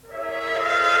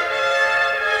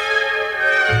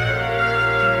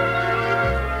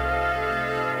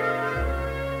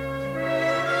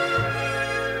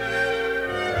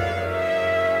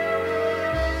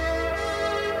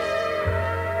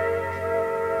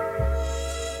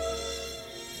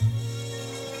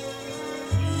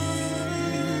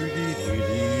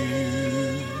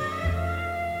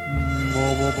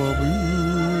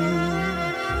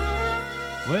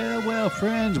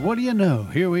what do you know?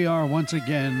 Here we are once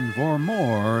again for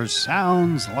more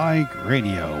Sounds Like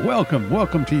Radio.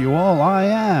 Welcome to you all. I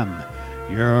am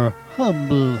your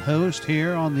humble host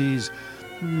here on these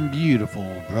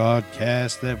beautiful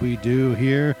broadcasts that we do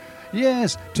here.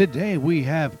 Yes, today we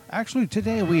have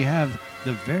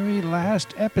the very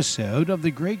last episode of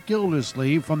the Great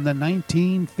Gildersleeve from the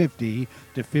 1950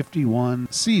 to 51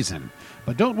 season.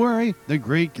 But don't worry, the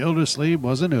Great Gildersleeve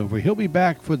wasn't over. He'll be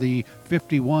back for the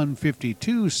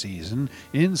 51-52 season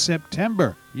in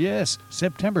September. Yes,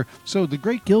 September. So the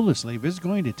Great Gildersleeve is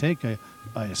going to take a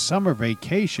summer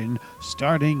vacation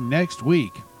starting next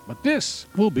week. But this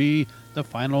will be the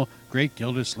final Great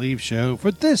Gildersleeve show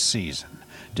for this season.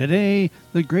 Today,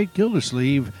 the Great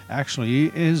Gildersleeve actually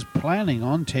is planning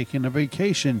on taking a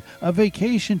vacation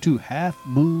to Half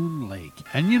Moon Lake.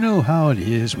 And you know how it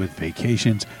is with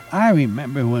vacations. I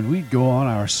remember when we'd go on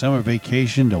our summer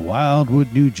vacation to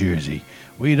Wildwood, New Jersey.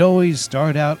 We'd always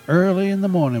start out early in the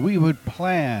morning. We would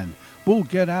plan. We'll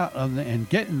get out and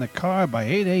get in the car by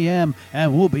 8 a.m.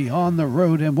 and we'll be on the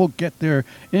road and we'll get there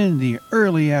in the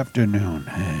early afternoon.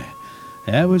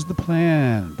 That was the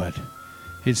plan, but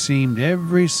it seemed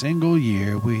every single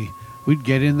year we'd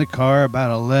get in the car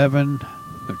about 11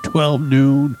 or 12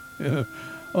 noon.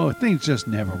 Things just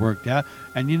never worked out.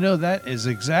 And you know, that is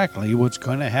exactly what's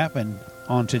going to happen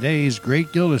on today's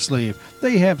Great Gildersleeve.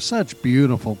 They have such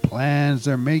beautiful plans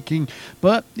they're making,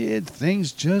 but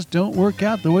things just don't work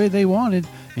out the way they wanted.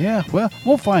 Yeah, well,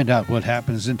 we'll find out what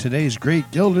happens in today's Great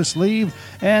Gildersleeve.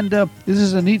 And this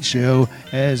is a neat show,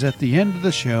 as at the end of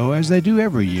the show, as they do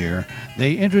every year,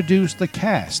 they introduce the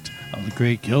cast of the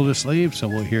Great Gildersleeve, so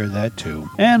we'll hear that too.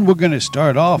 And we're going to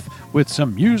start off with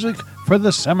some music for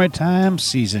the summertime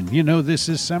season. You know, this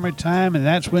is summertime, and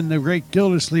that's when the Great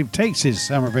Gildersleeve takes his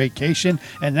summer vacation,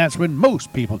 and that's when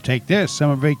most people take their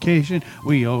summer vacation.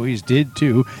 We always did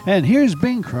too. And here's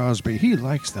Bing Crosby. He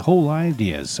likes the whole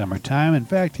idea of summertime. In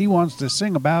fact, he wants to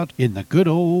sing about In the Good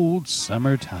Old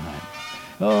Summertime.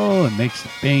 Oh, it makes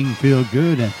Bing feel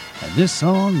good, and this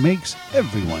song makes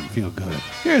everyone feel good.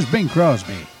 Here's Bing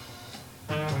Crosby.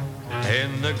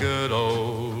 In the good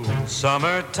old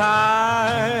summertime,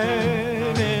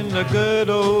 in the good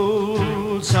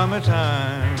old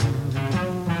summertime,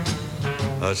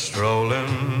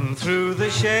 a-strolling through the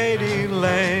shady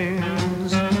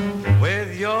lanes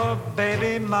with your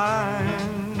baby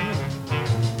mine.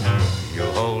 You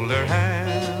hold her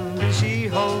hand, she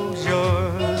holds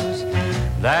yours,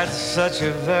 that's such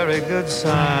a very good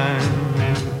sign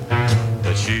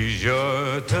that she's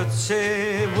your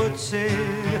Tootsie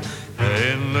Wootsie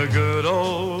in the good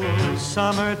old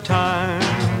summertime.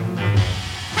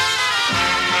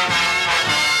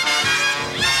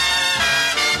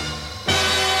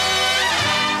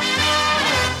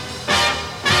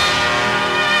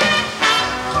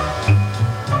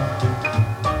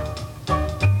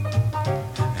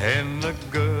 In the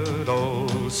good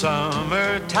old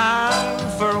summertime,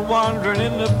 for wandering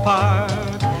in the park,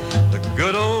 the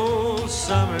good old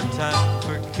summertime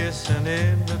for kissing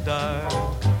in the dark.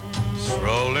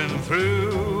 Strolling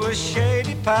through a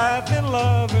shady path in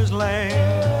Lover's Lane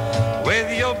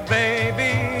with your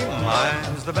baby,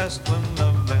 mine's the best one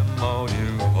of them all.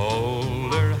 You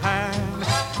hold her hand,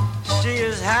 she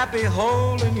is happy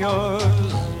holding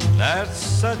yours, that's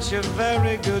such a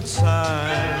very good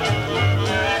sign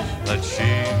that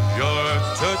she's your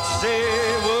Tootsie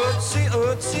Wootsie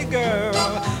Ootsie girl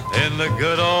in the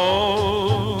good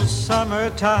old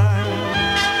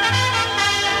summertime.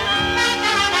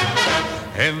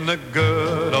 In the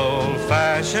good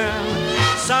old-fashioned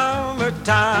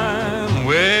summertime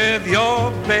with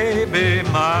your baby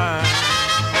mine.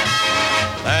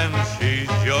 And she's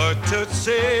your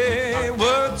Tootsie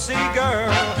Wootsie girl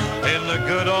in the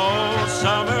good old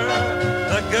summer,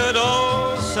 the good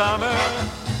old summer,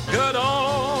 good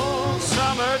old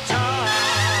summertime.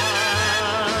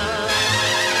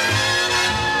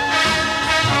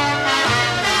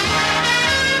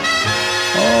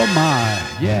 Oh my,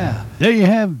 yeah. There you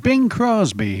have Bing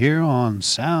Crosby here on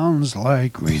Sounds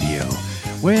Like Radio.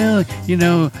 Well, you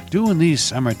know, doing these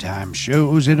summertime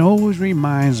shows, it always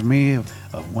reminds me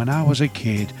of when I was a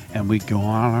kid and we'd go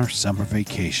on our summer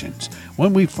vacations.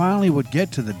 When we finally would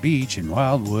get to the beach in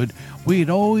Wildwood, we'd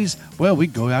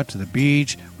go out to the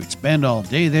beach, we'd spend all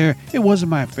day there. It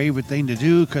wasn't my favorite thing to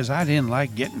do because I didn't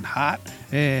like getting hot.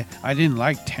 I didn't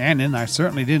like tanning. I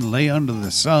certainly didn't lay under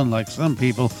the sun like some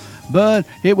people. But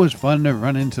it was fun to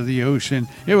run into the ocean.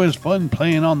 It was fun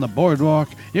playing on the boardwalk.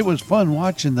 It was fun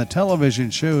watching the television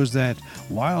shows that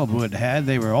Wildwood had.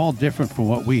 They were all different from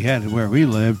what we had where we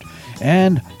lived.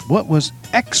 And what was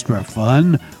extra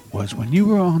fun was when you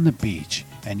were on the beach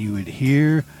and you would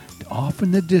hear off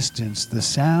in the distance, the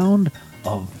sound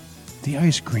of the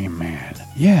ice cream man.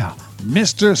 Yeah,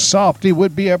 Mr. Softee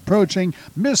would be approaching.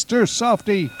 Mr.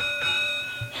 Softee.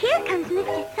 Here comes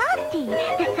Mr. Softee,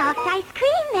 the soft ice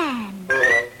cream man.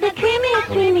 The creamiest,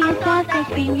 creamiest soft ice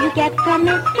cream you get from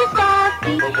Mr.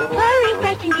 Softee. For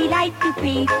refreshing delight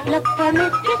supreme, look for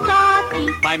Mr.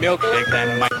 Softee. My milkshakes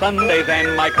and my sundaes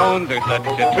and my cones are such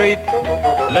a treat.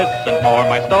 Listen for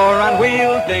my store on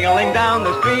wheels, ding-a-ling down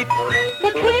the street.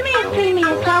 The creamiest,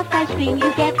 creamiest soft ice cream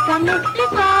you get from Mr.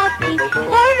 Softee.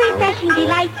 For refreshing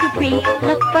delight supreme,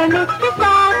 look for Mr.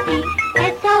 Softee.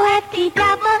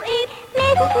 S-O-F-T-double-E,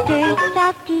 Mr.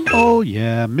 Softee. Oh,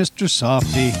 yeah, Mr.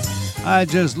 Softee. I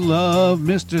just love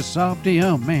Mr. Softee.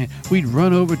 Oh, man, we'd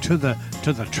run over to the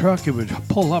truck. It would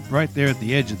pull up right there at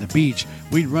the edge of the beach.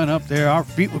 We'd run up there. Our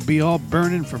feet would be all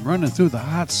burning from running through the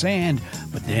hot sand.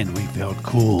 But then we felt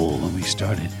cool when we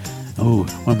started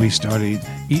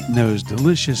eating those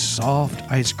delicious soft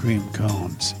ice cream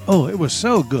cones. Oh, it was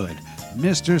so good.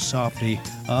 Mr. Softee,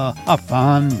 a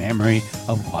fond memory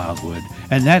of Wildwood.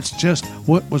 And that's just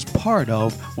what was part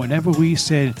of whenever we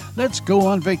said, let's go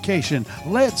on vacation.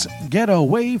 Let's get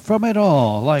away from it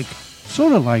all.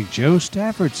 Sort of like Joe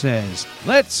Stafford says,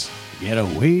 let's get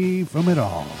away from it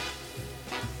all.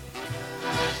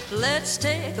 Let's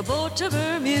take a boat to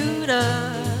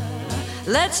Bermuda.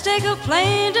 Let's take a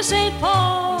plane to St.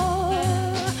 Paul.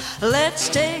 Let's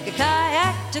take a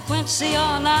kayak to Quincy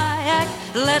or Nyack.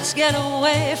 Let's get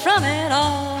away from it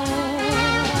all.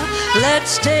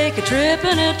 Let's take a trip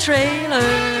in a trailer.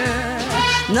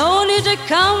 No need to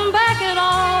come back at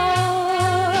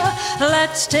all.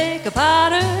 Let's take a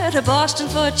powder to Boston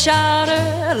for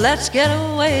chowder. Let's get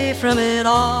away from it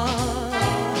all.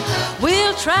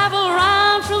 We'll travel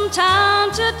around from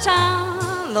town to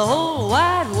town. The whole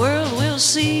wide world we'll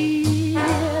see.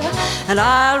 And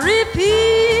I'll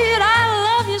repeat,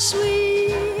 I love you,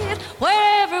 sweet,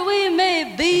 wherever we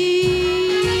may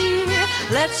be.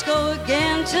 Let's go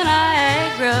again to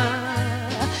Niagara,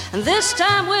 and this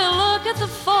time we'll look at the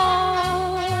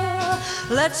fall.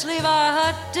 Let's leave our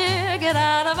hut, dear, get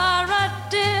out of our rut,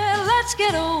 dear. Let's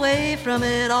get away from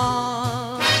it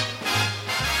all.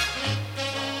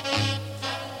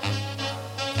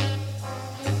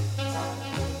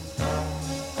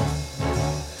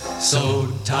 So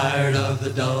tired of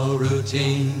the dull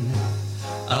routine,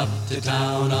 up to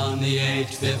town on the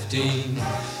 8:15,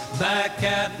 back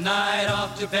at night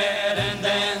off to bed and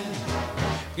then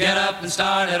get up and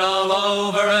start it all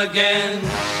over again.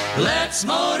 Let's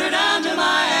motor down to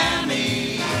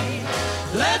Miami,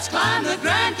 let's climb the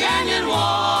Grand Canyon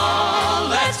wall,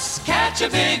 let's catch a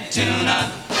big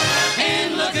tuna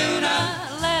in Laguna.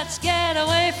 Let's get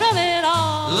away from it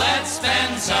all. Let's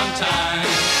spend some time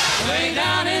way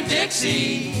down in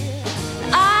Dixie.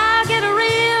 I'll get a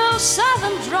real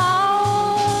southern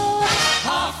drawl.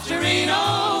 Off to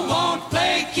Reno, won't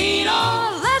play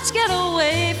Keno. Let's get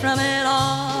away from it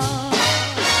all.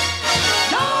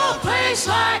 No place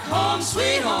like home,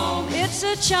 sweet home. It's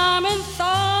a charming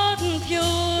thought and pure.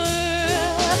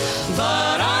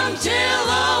 But until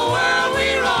the world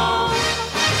we roam,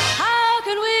 how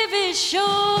can we be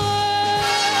sure?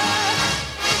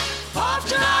 off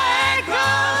to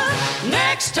Niagara,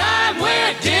 next time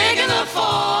we're digging the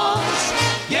falls.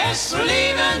 Yes, we're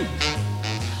leaving,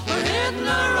 we're hitting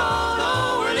the road,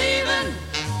 oh, we're leaving,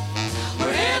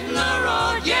 we're hitting the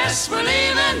road. Yes, we're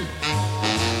leaving,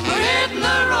 we're hitting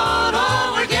the road,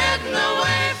 oh, we're getting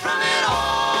away from it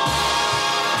all.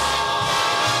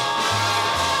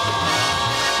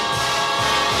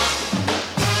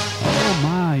 Oh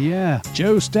my, yeah.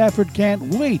 Joe Stafford can't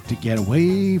wait to get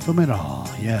away from it all.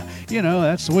 Yeah,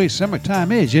 that's the way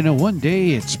summertime is. One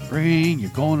day it's spring,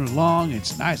 you're going along,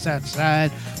 it's nice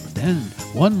outside, but then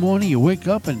one morning you wake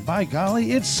up and by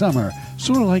golly, it's summer.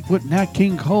 Sort of like what Nat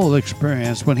King Cole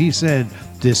experienced when he said,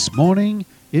 "This morning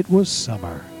it was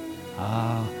summer."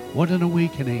 Ah, what an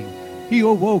awakening. He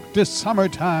awoke to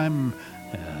summertime.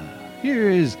 Here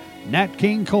is Nat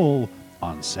King Cole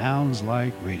on Sounds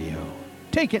Like Radio.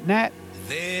 Take it, Nat.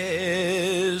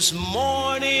 This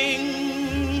morning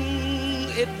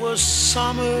it was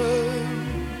summer.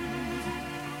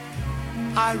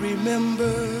 I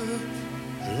remember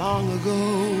long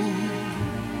ago.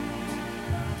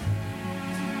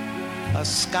 A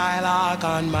skylark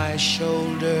on my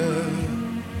shoulder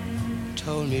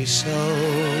told me so.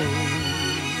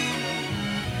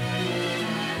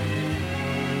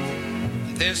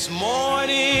 This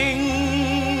morning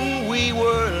we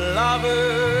were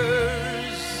lovers.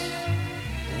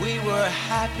 We were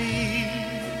happy,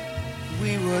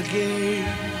 we were gay.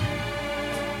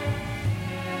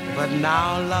 But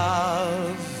now,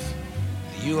 love,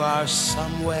 you are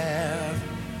somewhere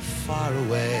far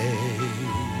away.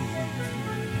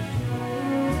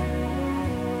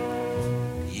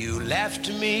 You left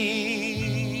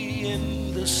me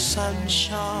in the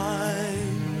sunshine.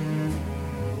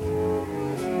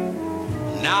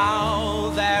 Now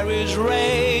there is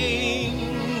rain.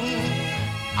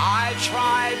 I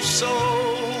tried so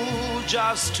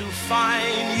just to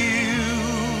find you,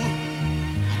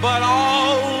 but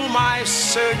all my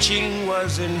searching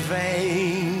was in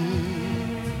vain.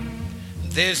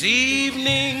 This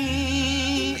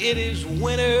evening it is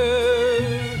winter,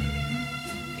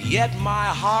 yet my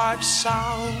heart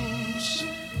sounds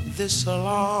this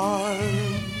alarm.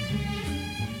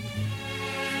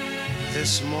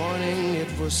 This morning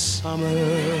it was summer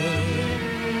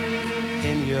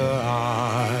in your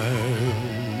arms.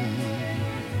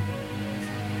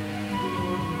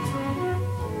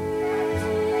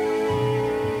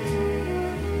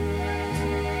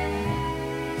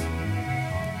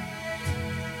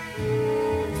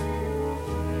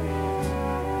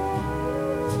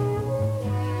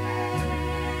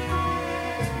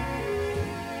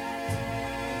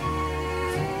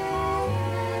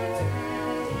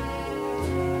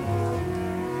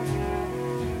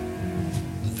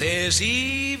 This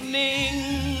evening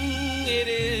it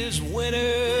is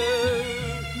winter,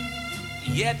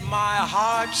 yet my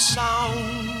heart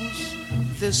sounds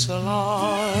this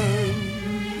alarm.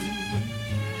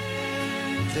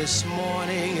 This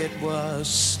morning it was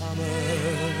summer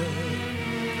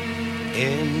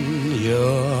in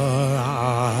your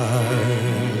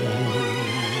arms.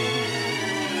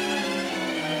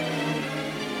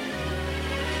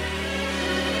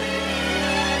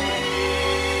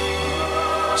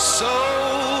 So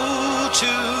to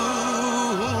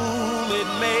whom it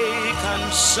may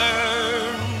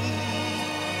concern,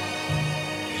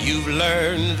 you've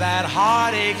learned that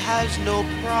heartache has no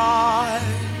pride.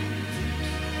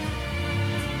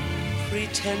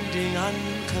 Pretending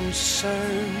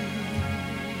unconcern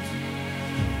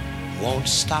won't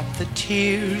stop the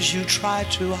tears you try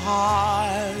to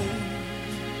hide.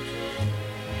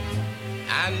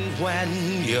 And when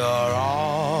you're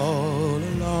all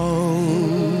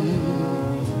alone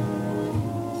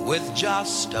with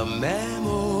just a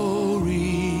memory,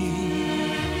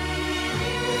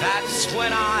 that's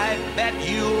when I bet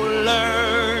you'll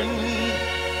learn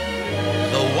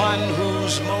the one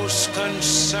who's most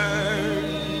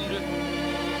concerned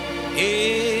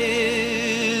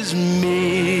is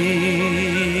me.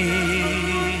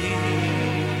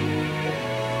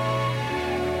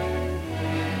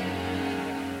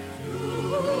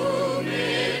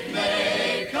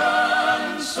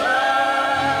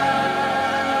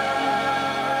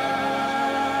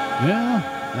 Well,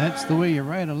 that's the way you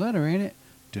write a letter, ain't it?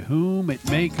 To whom it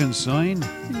may concern.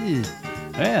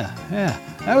 Yeah,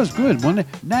 that was good, wasn't it?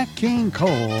 Nat King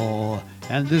Cole.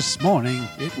 And this morning,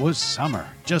 it was summer.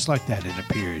 Just like that, it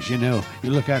appears. You know,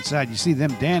 you look outside, you see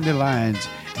them dandelions,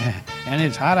 and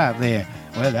it's hot out there.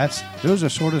 Well, those are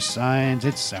sort of signs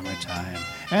it's summertime.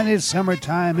 And it's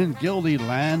summertime in Gildy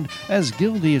land, as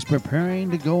Gildy is preparing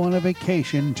to go on a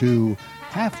vacation to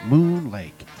Half Moon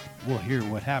Lake. We'll hear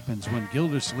what happens when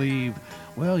Gildersleeve,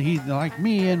 well, he, like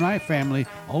me and my family,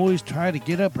 always try to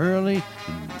get up early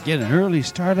and get an early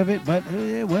start of it, but,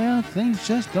 well, things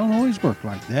just don't always work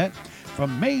like that.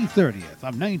 From May 30th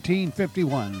of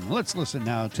 1951, let's listen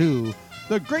now to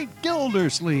the Great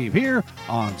Gildersleeve here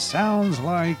on Sounds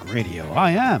Like Radio.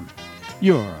 I am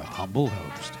your humble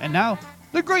host. And now,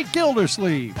 the Great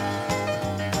Gildersleeve.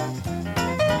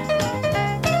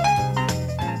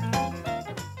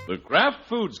 The Kraft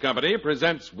Foods Company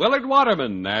presents Willard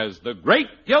Waterman as the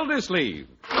Great Gildersleeve.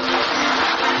 The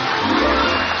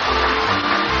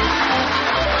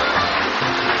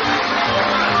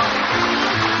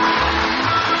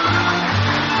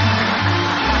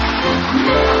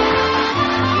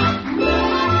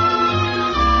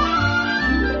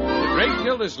Great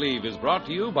Gildersleeve is brought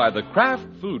to you by the Kraft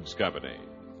Foods Company.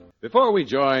 Before we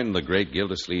join the Great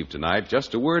Gildersleeve tonight,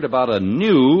 just a word about a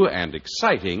new and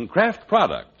exciting Kraft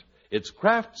product. It's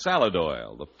Kraft Salad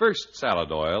Oil, the first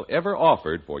salad oil ever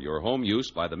offered for your home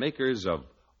use by the makers of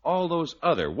all those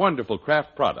other wonderful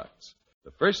Kraft products.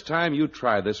 The first time you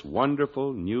try this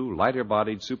wonderful, new,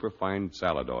 lighter-bodied, superfine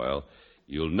salad oil,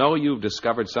 you'll know you've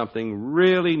discovered something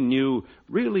really new,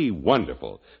 really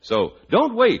wonderful. So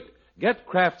don't wait. Get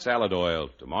Kraft Salad Oil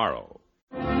tomorrow.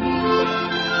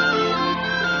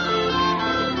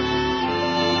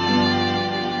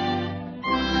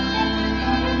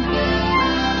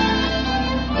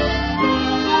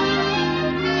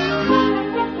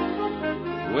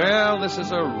 Well, this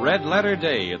is a red-letter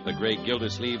day at the Great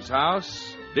Gildersleeve's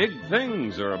house. Big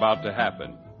things are about to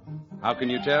happen. How can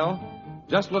you tell?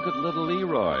 Just look at little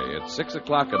Leroy. It's 6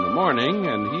 o'clock in the morning,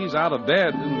 and he's out of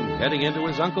bed and heading into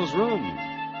his uncle's room.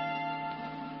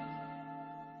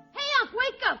 Hey, Unc,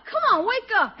 wake up. Come on, wake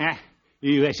up. What's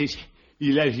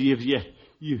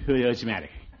the matter?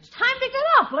 It's time to get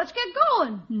up. Let's get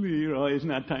going. Leroy, it's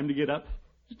not time to get up.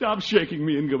 Stop shaking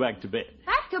me and go back to bed.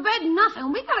 Back to bed,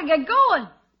 nothing. We gotta get going.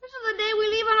 This is the day we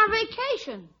leave on our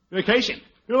vacation. Vacation?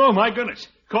 Oh, my goodness.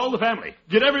 Call the family.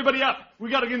 Get everybody up. We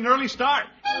gotta get an early start.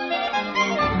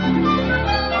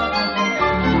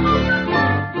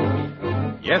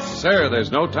 Yes, sir,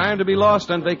 there's no time to be lost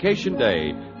on vacation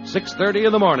day. 6:30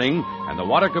 in the morning, and the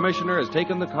water commissioner has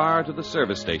taken the car to the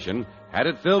service station, had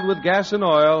it filled with gas and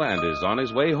oil, and is on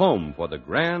his way home for the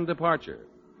grand departure.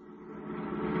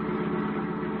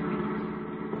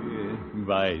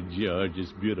 By George,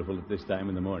 it's beautiful at this time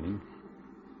in the morning.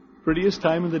 Prettiest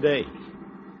time of the day.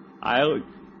 A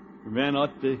man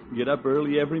ought to get up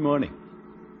early every morning.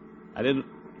 I didn't...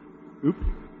 Oop.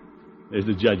 There's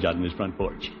the judge out on his front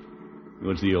porch.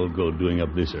 What's the old goat doing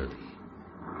up this early?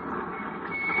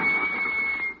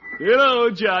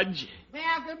 Hello, Judge.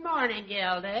 Well, good morning,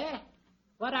 Gildy.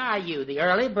 What are you, the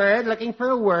early bird looking for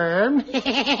a worm?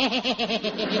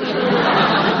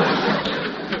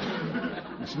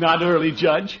 It's not early,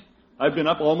 Judge. I've been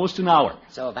up almost an hour.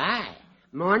 So have I.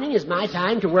 Morning is my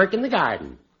time to work in the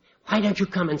garden. Why don't you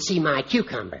come and see my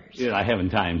cucumbers? Yeah, I haven't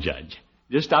time, Judge.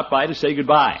 Just stopped by to say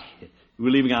goodbye.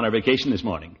 We're leaving on our vacation this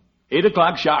morning. 8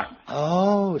 o'clock sharp.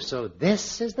 Oh, so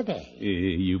this is the day.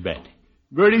 You bet.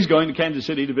 Bertie's going to Kansas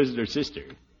City to visit her sister.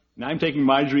 And I'm taking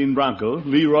Marjorie and Bronco,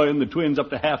 Leroy and the twins up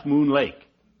to Half Moon Lake.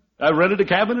 I've rented a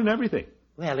cabin and everything.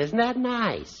 Well, isn't that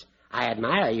nice? I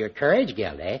admire your courage,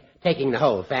 Gildy, taking the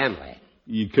whole family.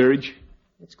 Your courage?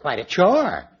 It's quite a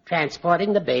chore,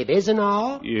 transporting the babies and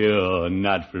all. Yeah,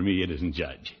 not for me, it isn't,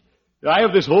 Judge. I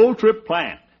have this whole trip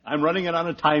planned. I'm running it on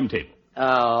a timetable.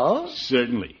 Oh?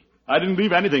 Certainly. I didn't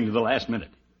leave anything to the last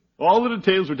minute. All the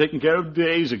details were taken care of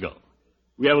days ago.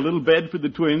 We have a little bed for the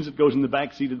twins that goes in the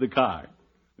back seat of the car.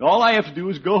 All I have to do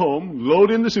is go home,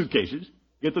 load in the suitcases,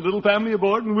 get the little family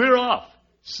aboard, and we're off.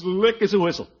 Slick as a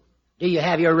whistle. Do you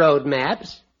have your road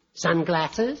maps?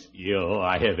 Sunglasses?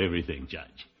 I have everything,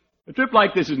 Judge. A trip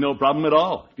like this is no problem at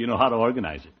all if you know how to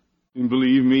organize it. And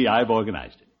believe me, I've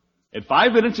organized it. At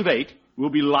 5 minutes of 8, we'll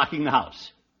be locking the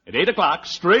house. At 8 o'clock,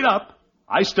 straight up,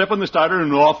 I step on the starter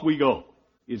and off we go.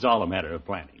 It's all a matter of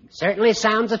planning. Certainly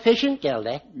sounds efficient,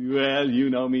 Gildy. Well,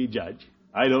 you know me, Judge.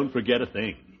 I don't forget a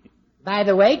thing. By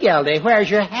the way, Gildy, where's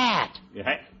your hat? Your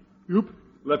hat? Oop,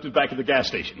 left it back at the gas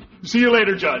station. See you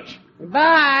later, Judge.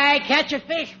 Bye. Catch a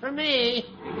fish for me.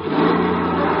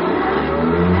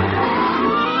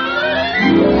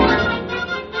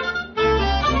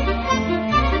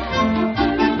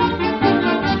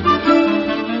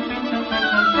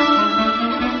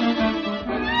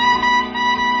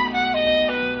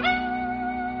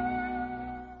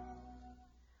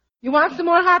 You want some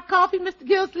more hot coffee, Mr.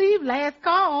 Gildersleeve? Last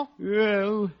call.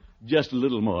 Well, just a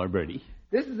little more, Bertie.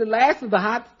 This is the last of the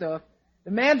hot stuff.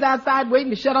 The man's outside waiting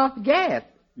to shut off the gas.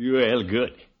 Well,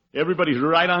 good. Everybody's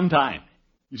right on time.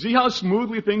 You see how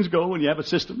smoothly things go when you have a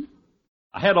system?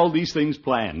 I had all these things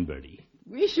planned, Bertie.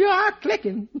 We sure are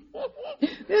clicking.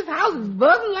 This house is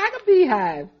buzzing like a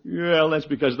beehive. Well, that's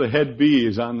because the head bee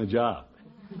is on the job.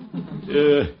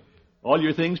 All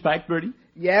your things packed, Bertie?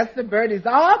 Yes, sir, Bert. It's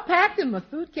all packed and my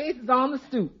suitcase is on the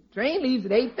stoop. Train leaves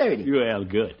at 8:30. Well,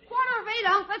 good. 8:15,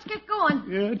 Unc. Let's get going.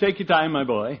 Yeah, take your time, my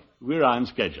boy. We're on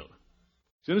schedule.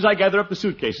 As soon as I gather up the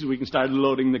suitcases, we can start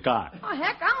loading the car. Oh,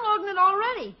 heck, I'm loading it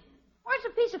already. Where's the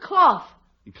piece of cloth?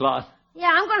 The cloth? Yeah,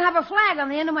 I'm going to have a flag on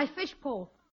the end of my fish pole.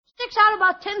 Sticks out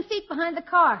about 10 feet behind the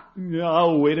car.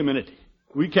 Oh, wait a minute.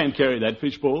 We can't carry that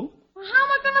fish pole. Well, how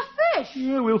am I going to fish?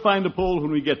 Yeah, we'll find a pole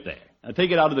when we get there. Now,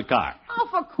 take it out of the car. Oh,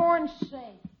 for corn's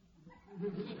sake.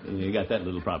 You got that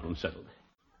little problem settled.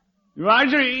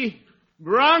 Marjorie!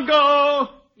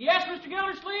 Bronco! Yes, Mr.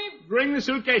 Gildersleeve? Bring the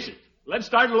suitcases. Let's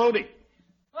start loading.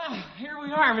 Well, here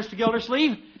we are, Mr.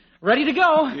 Gildersleeve. Ready to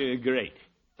go. Yeah, great.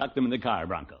 Tuck them in the car,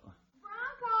 Bronco.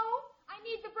 Bronco, I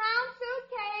need the brown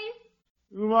suitcase.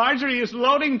 Marjorie, it's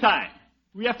loading time.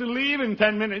 We have to leave in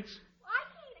 10 minutes. I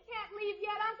can't leave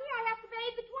yet, Auntie. I have to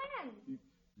bathe the twins.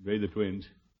 Bathe the twins.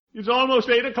 It's almost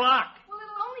 8 o'clock. Well,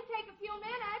 it'll only take a few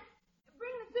minutes.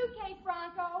 Bring the suitcase,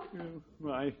 Bronco. Oh,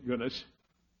 my goodness.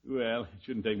 Well, it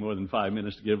shouldn't take more than 5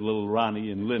 minutes to give little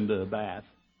Ronnie and Linda a bath.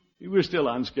 We're still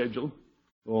on schedule.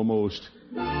 Almost.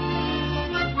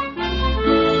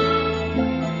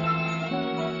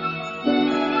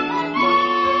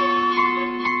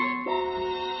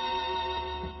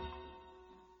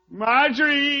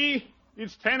 Marjorie!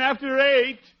 It's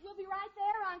 8:10. We'll be right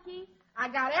there, Unky. I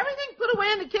got everything put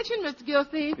away in the kitchen, Mr.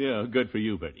 Gildersleeve. Yeah, good for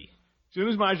you, Bertie. As soon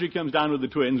as Marjorie comes down with the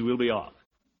twins, we'll be off.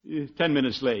 10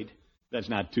 minutes late. That's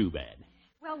not too bad.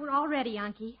 Well, we're all ready,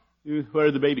 Unky. Where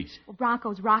are the babies? Well,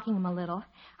 Bronco's rocking them a little.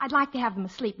 I'd like to have them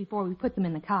asleep before we put them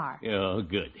in the car. Oh,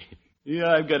 good.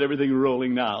 Yeah, I've got everything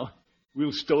rolling now.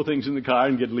 We'll stow things in the car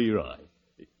and get Leroy.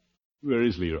 Where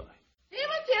is Leroy? He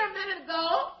was here a minute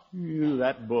ago.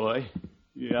 That boy.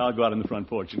 Yeah, I'll go out on the front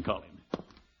porch and call him.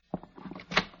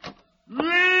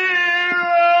 Leroy!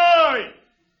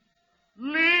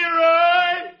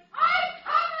 Leroy! I'm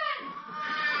coming!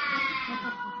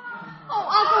 Oh,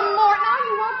 Uncle Mort, now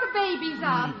you woke the babies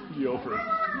up. Yofer.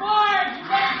 Marge,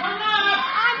 come on!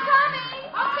 I'm coming!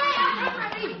 Okay, I'm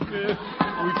ready.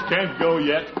 We can't go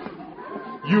yet.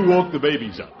 You woke the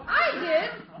babies up. I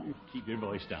did. Keep your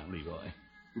voice down, Leroy.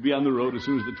 We'll be on the road as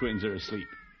soon as the twins are asleep.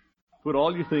 Put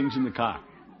all your things in the car.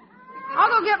 I'll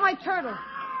go get my turtle.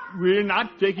 We're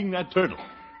not taking that turtle.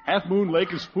 Half Moon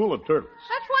Lake is full of turtles.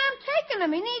 That's why I'm taking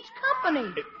him. He needs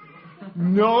company.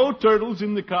 No turtles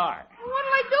in the car. Well,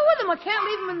 what'll I do with him? I can't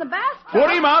leave him in the bathtub. Put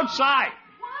him outside.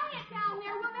 Quiet down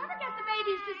there. We'll never get the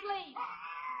babies to sleep.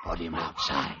 Put him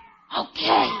outside.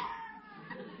 Okay.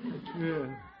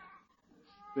 Yeah.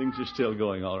 Things are still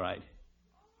going all right.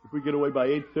 If we get away by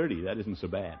 8:30, that isn't so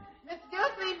bad. Mr.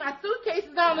 Gildersleeve, my suitcase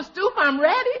is on the stoop. I'm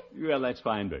ready. Well, that's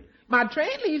fine, Bertie. My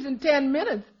train leaves in 10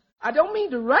 minutes. I don't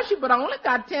mean to rush you, but I only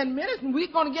got 10 minutes, and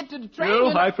we're going to get to the train.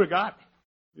 Oh, I forgot.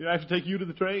 I have to take you to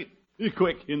the train.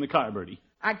 Quick, in the car, Bertie.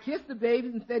 I kissed the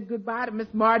babies and said goodbye to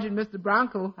Miss Marge and Mr.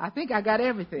 Bronco. I think I got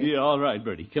everything. Yeah, all right,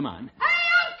 Bertie. Come on. Hey,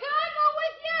 Uncle, I'm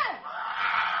with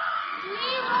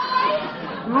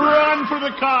you. Leroy. Run for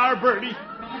the car, Bertie.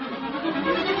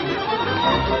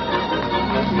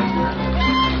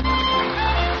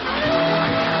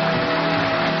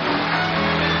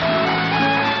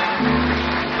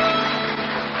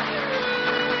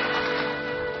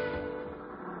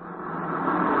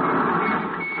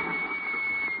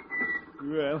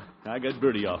 Well, I got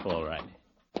Bertie off all right.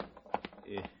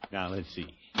 Now, let's see.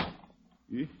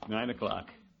 9 o'clock.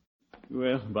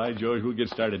 Well, by George, we'll get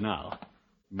started now.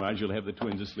 Marge will have the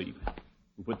twins asleep.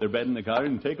 We'll put their bed in the car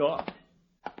and take off.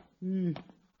 1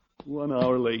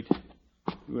 hour late.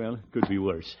 Well, it could be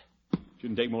worse.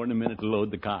 Shouldn't take more than a minute to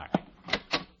load the car.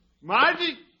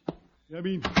 Marjorie!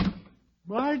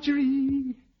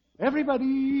 Marjorie!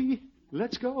 Everybody,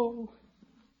 let's go.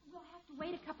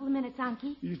 Wait a couple of minutes,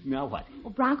 Unky. Now what?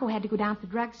 Well, Bronco had to go down to the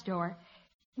drugstore.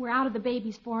 We're out of the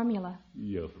baby's formula.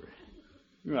 Yofer.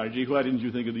 Margie, why didn't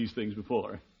you think of these things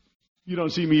before? You don't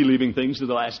see me leaving things to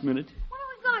the last minute? When are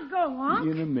we going to go,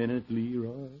 Unc? In a minute,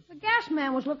 Leroy. The gas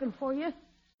man was looking for you.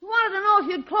 He wanted to know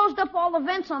if you'd closed up all the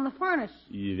vents on the furnace.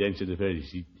 Vents in the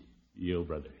furnace. Yo,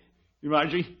 brother.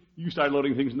 Margie, you start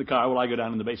loading things in the car while I go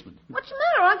down in the basement. What's the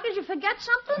matter, Unc? Did you forget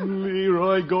something?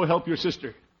 Leroy, go help your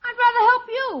sister. I'd rather help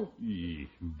you.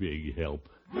 Big help.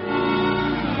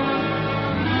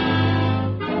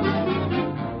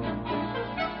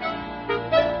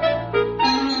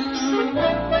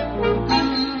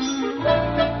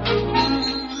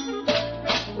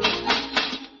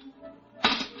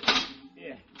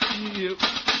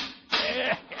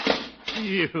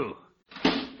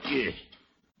 You.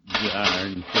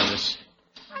 Darn furnace.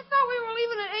 I thought we were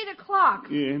leaving at 8 o'clock.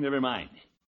 Yeah, never mind.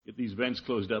 Get these vents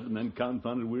closed up, and then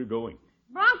confounded we're going.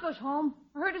 Bronco's home.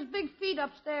 I heard his big feet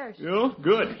upstairs. Oh,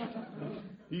 good.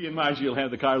 He and Margie will have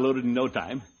the car loaded in no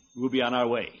time. We'll be on our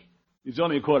way. It's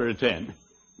only 9:45.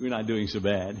 We're not doing so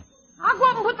bad. I'll go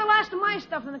up and put the last of my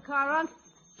stuff in the car, Unc. As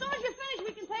soon as you're finished,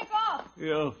 we can take off.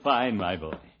 Oh, fine, my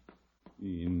boy.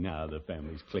 Now the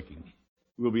family's clicking.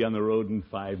 We'll be on the road in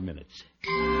 5 minutes.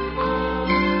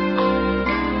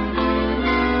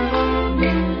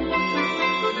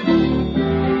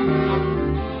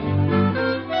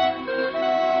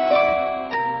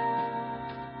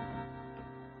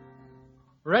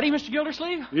 Ready, Mr.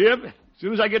 Gildersleeve? Yep. As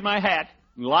soon as I get my hat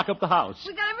and lock up the house.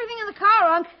 We got everything in the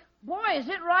car, Unc. Boy, is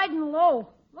it riding low.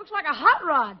 Looks like a hot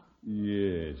rod.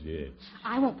 Yes.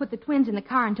 I won't put the twins in the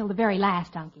car until the very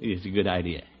last, Unky. It's a good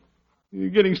idea.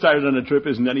 Getting started on a trip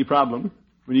isn't any problem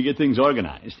when you get things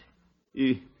organized.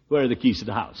 Where are the keys to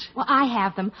the house? Well, I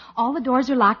have them. All the doors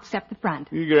are locked except the front.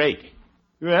 Great.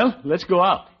 Well, let's go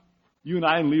out. You and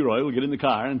I and Leroy will get in the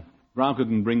car, and Bronco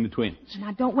can bring the twins.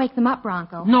 Now, don't wake them up,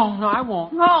 Bronco. No, I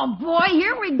won't. Oh, boy,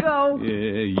 here we go.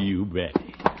 Yeah, you bet.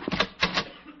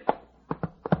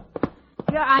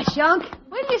 Gosh, Unc.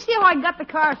 Wait till you see how I got the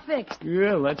car fixed.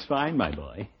 Well, that's fine, my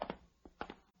boy.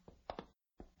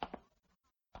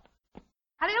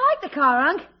 How do you like the car,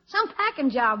 Unc? Some packing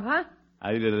job, huh?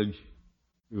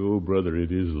 Oh, brother,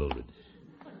 it is loaded.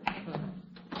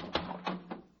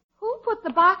 put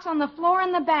the box on the floor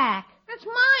in the back? That's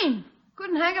mine.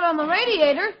 Couldn't hang it on the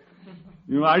radiator.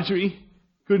 Marjorie,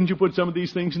 couldn't you put some of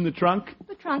these things in the trunk?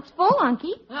 The trunk's full,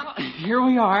 Unky. Well, here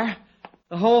we are.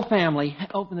 The whole family.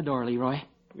 Open the door, Leroy.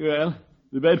 Well,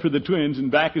 the bed for the twins in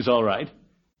back is all right.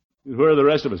 Where are the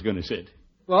rest of us going to sit?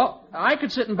 Well, I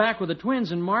could sit in back with the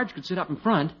twins, and Marge could sit up in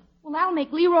front. Well, that'll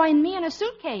make Leroy and me in a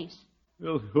suitcase.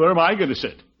 Well, where am I going to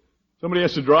sit? Somebody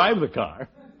has to drive the car.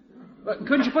 But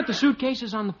couldn't you put the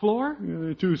suitcases on the floor? There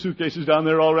are 2 suitcases down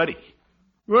there already.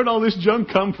 Where'd all this junk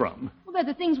come from? Well, they're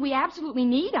the things we absolutely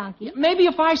need, Unky. Maybe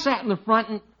if I sat in the front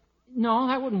and... No,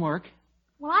 that wouldn't work.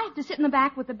 Well, I have to sit in the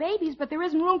back with the babies, but there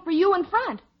isn't room for you in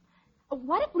front.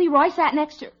 What if Leroy sat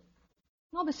next to...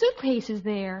 Well, the suitcase is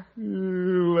there.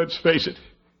 Let's face it.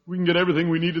 We can get everything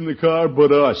we need in the car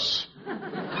but us.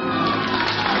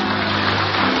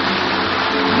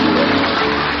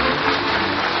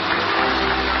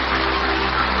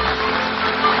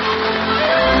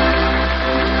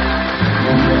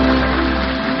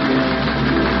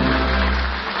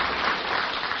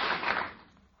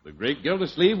 The Great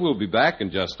Gildersleeve will be back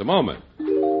in just a moment.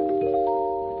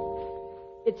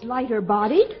 It's lighter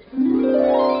bodied.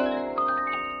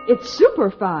 It's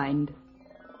superfine.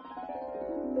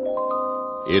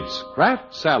 It's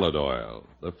Kraft Salad Oil,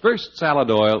 the first salad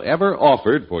oil ever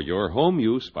offered for your home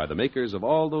use by the makers of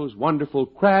all those wonderful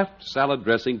Kraft salad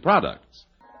dressing products.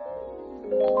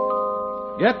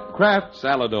 Get Kraft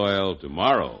Salad Oil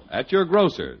tomorrow at your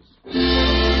grocer's.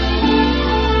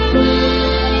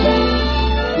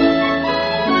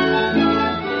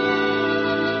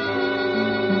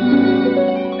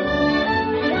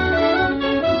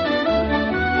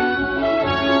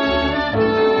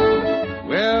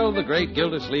 The Great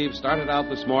Gildersleeve started out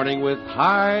this morning with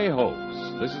high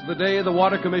hopes. This is the day the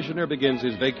water commissioner begins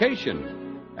his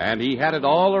vacation, and he had it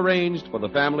all arranged for the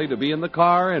family to be in the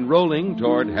car and rolling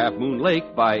toward Half Moon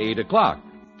Lake by 8 o'clock.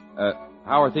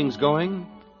 How are things going?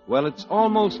 Well, it's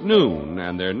almost noon,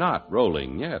 and they're not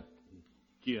rolling yet.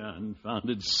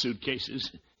 Confounded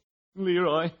suitcases.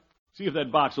 Leroy, see if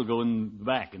that box will go in the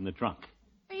back in the trunk.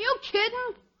 Are you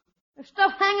kidding? There's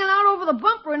stuff hanging out over the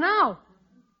bumper now.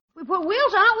 We put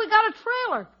wheels on it, we got a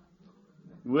trailer.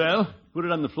 Well, put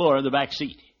it on the floor in the back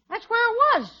seat. That's where it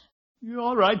was. You're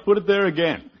all right, put it there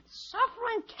again.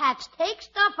 Suffering cats take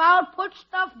stuff out, put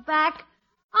stuff back.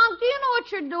 Do you know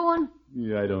what you're doing?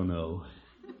 Yeah, I don't know.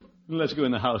 Let's go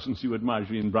in the house and see what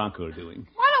Marjorie and Bronco are doing.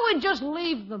 Why don't we just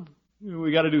leave them?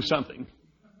 We got to do something.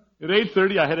 At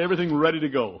 8:30, I had everything ready to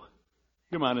go.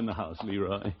 Come on in the house,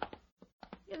 Leroy.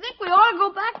 You think we ought to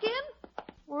go back in?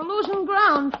 We're losing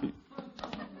ground.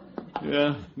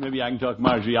 Yeah, maybe I can talk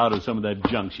Marjorie out of some of that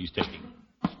junk she's taking.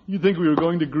 You think we were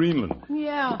going to Greenland?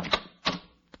 Yeah.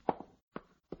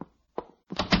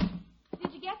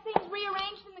 Did you get things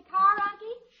rearranged in the car,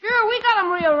 Unky? Sure, we got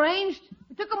them rearranged.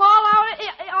 We took them all out,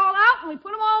 and we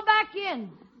put them all back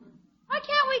in. Why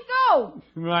can't we go?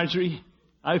 Marjorie,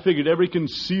 I figured every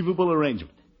conceivable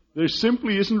arrangement. There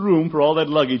simply isn't room for all that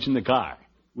luggage in the car,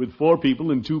 with 4 people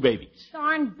and 2 babies.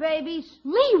 Darn babies.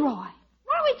 Leroy.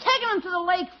 What are we taking them to the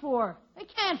lake for? They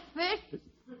can't fish.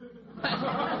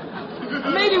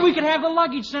 Maybe we could have the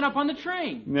luggage sent up on the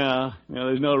train. No,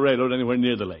 there's no railroad anywhere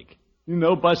near the lake.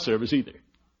 No bus service either.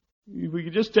 If we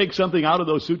could just take something out of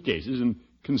those suitcases and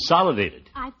consolidate it.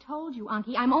 I've told you,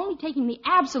 Unky, I'm only taking the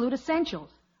absolute essentials.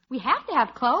 We have to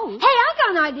have clothes. Hey, I got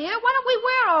an idea. Why don't we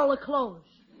wear all the clothes?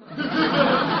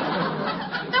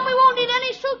 Then we won't need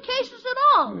any suitcases at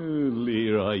all.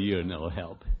 Leroy, you're no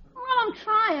help. Well, I'm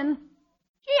trying.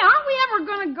 Gee, aren't we ever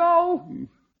going to go?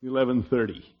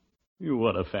 11:30.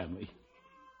 What a family.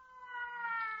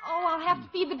 Oh, I'll have to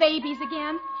feed the babies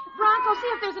again. Bronco, see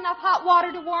if there's enough hot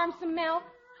water to warm some milk.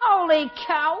 Holy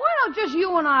cow, why don't just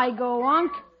you and I go,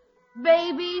 Unc?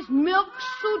 Babies, milk,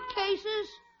 suitcases.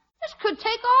 This could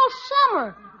take all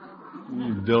summer.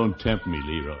 Don't tempt me,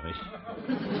 Leroy.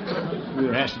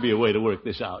 There has to be a way to work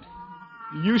this out.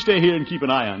 You stay here and keep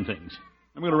an eye on things.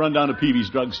 I'm going to run down to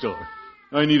Peavy's drugstore.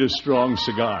 I need a strong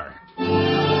cigar.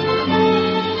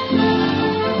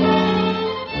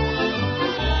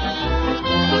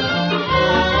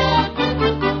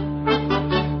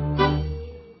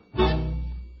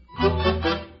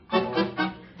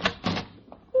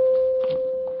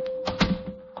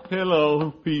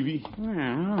 Hello, Peavy. Well,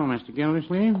 hello, Mr.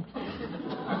 Gildersleeve.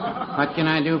 What can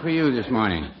I do for you this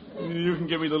morning? You can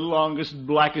give me the longest,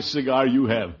 blackest cigar you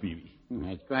have, Peavy.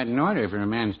 That's quite an order for a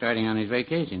man starting on his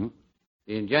vacation.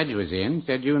 The judge was in,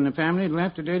 said you and the family had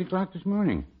left at 8 o'clock this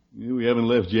morning. We haven't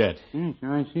left yet. Yes, so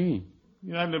I see.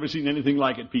 I've never seen anything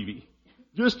like it, Peavy.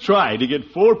 Just try to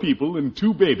get 4 people and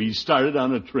 2 babies started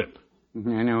on a trip.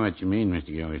 I know what you mean,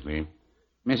 Mr. Gildersleeve.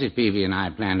 Mrs. Peavy and I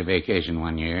planned a vacation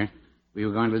one year. We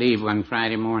were going to leave one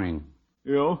Friday morning.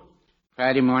 You?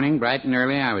 Friday morning, bright and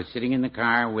early, I was sitting in the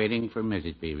car waiting for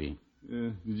Mrs. Peavy.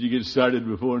 Did you get started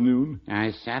before noon?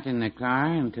 I sat in the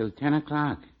car until 10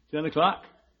 o'clock. 10 o'clock?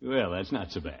 Well, that's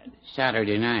not so bad.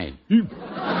 Saturday night.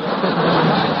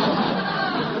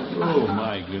 Oh,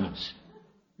 my goodness.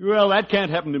 Well, that can't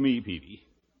happen to me, Peavy.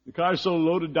 The car's so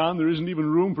loaded down there isn't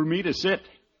even room for me to sit.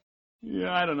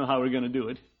 Yeah, I don't know how we're going to do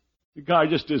it. The car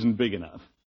just isn't big enough.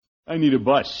 I need a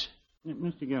bus.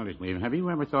 Mr. Gildersleeve, have you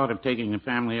ever thought of taking the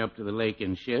family up to the lake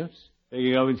in shifts?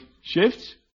 Taking up in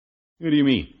shifts? What do you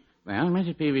mean? Well,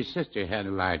 Mrs. Peavy's sister had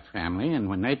a large family, and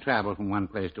when they travel from one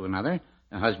place to another,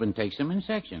 the husband takes them in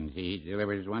sections. He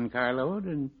delivers one carload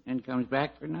and comes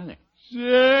back for another.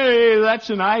 Say, that's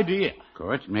an idea. Of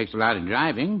course, it makes a lot of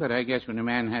driving, but I guess when a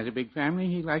man has a big family,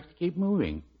 he likes to keep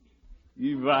moving.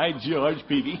 By George,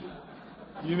 Peavy.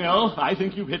 You know, I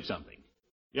think you've hit something.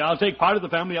 Yeah, I'll take part of the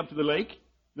family up to the lake,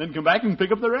 then come back and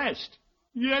pick up the rest.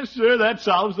 Yes, sir, that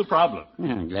solves the problem.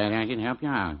 Yeah, I'm glad I can help you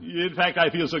out. In fact, I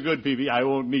feel so good, Peavy, I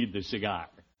won't need this cigar.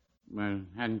 Well,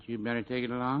 hadn't you better take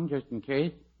it along, just in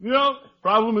case? No,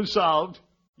 problem is solved.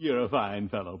 You're a fine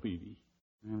fellow, Peavy.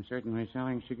 I'm certainly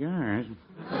selling cigars.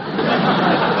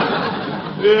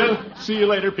 Well, see you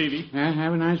later, Peavy.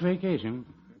 Have a nice vacation.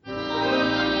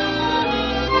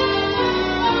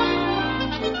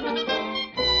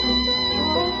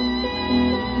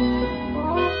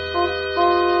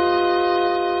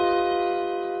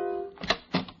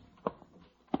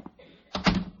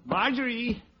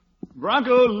 Marjorie,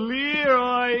 Bronco,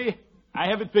 Leroy, I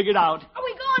have it figured out. Are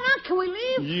we going on? Can we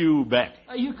leave? You bet.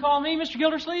 You call me, Mr.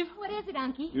 Gildersleeve? What is it,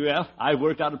 Unky? Well, I've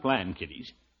worked out a plan,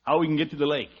 kiddies. How we can get to the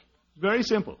lake. It's very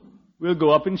simple. We'll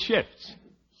go up in shifts.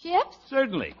 Shifts?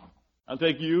 Certainly. I'll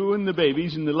take you and the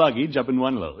babies and the luggage up in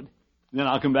one load. Then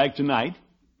I'll come back tonight,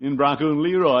 and Bronco and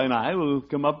Leroy and I will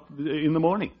come up in the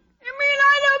morning. You mean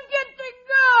I don't get to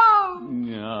go?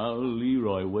 No,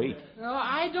 Leroy, wait.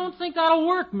 I don't think that'll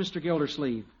work, Mr.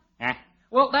 Gildersleeve. Huh?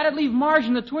 Well, that'd leave Marge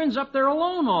and the twins up there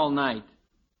alone all night.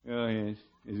 Oh, yes.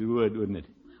 Yes, it would, wouldn't it?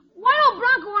 Why don't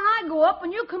Bronco and I go up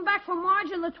and you come back for Marge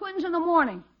and the twins in the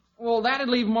morning? Well, that'd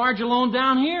leave Marge alone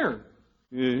down here.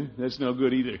 Yeah, that's no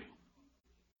good either.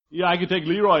 Yeah, I could take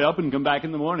Leroy up and come back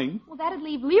in the morning. Well, that'd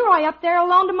leave Leroy up there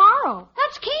alone tomorrow.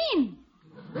 That's keen.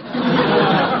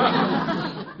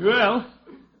 Well,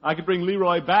 I could bring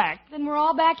Leroy back. Then we're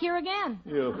all back here again.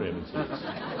 Oh, for heaven's sakes.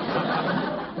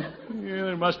 Yeah,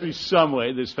 there must be some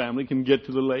way this family can get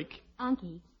to the lake.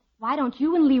 Unky, why don't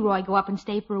you and Leroy go up and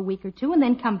stay for a week or two and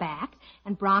then come back,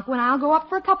 and Bronco and I'll go up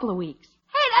for a couple of weeks.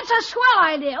 Hey, that's a swell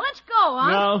idea. Let's go,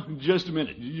 huh? No, just a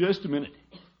minute. Just a minute.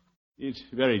 It's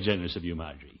very generous of you,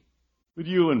 Marjorie. But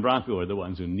you and Bronco are the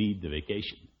ones who need the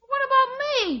vacation. What about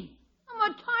me? I'm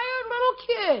a tired little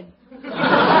kid.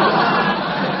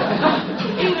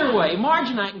 Either way, Marge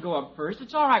and I can go up first.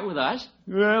 It's all right with us.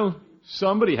 Well,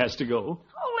 somebody has to go.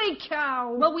 Holy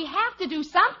cow. Well, we have to do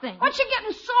something. What you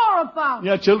getting sore about?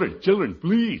 Yeah, children,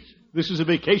 please. This is a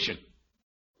vacation.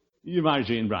 You,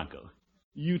 Marjorie and Bronco,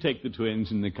 you take the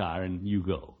twins in the car and you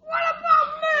go. What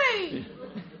about me?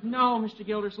 No, Mr.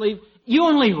 Gildersleeve. You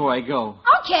and Leroy go.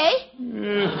 Okay.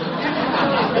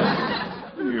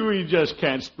 We just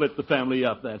can't split the family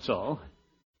up, that's all.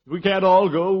 If we can't all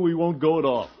go, we won't go at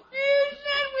all. You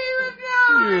said we were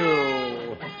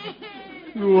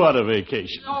going. What a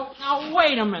vacation. Oh, now,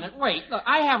 wait a minute. Wait. Look,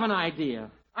 I have an idea.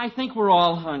 I think we're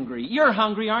all hungry. You're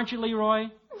hungry, aren't you,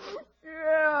 Leroy?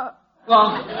 Yeah. Well,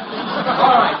 all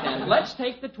right, then. Let's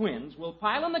take the twins. We'll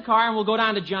pile in the car and we'll go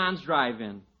down to John's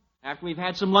drive-in. After we've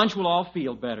had some lunch, we'll all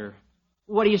feel better.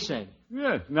 What do you say?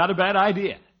 Yeah, not a bad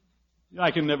idea.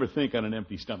 I can never think on an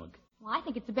empty stomach. Well, I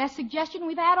think it's the best suggestion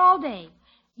we've had all day.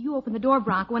 You open the door,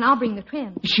 Bronco, and I'll bring the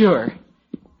twins. Sure.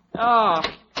 Oh,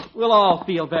 we'll all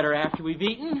feel better after we've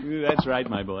eaten. That's right,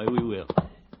 my boy, we will.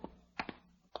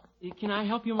 Can I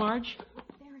help you, Marge?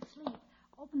 They're asleep.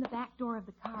 Open the back door of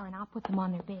the car, and I'll put them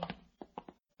on their bed.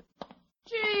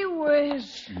 Gee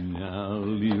whiz. Now,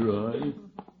 Leroy,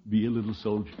 be a little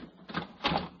soldier.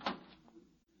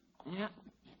 Yeah.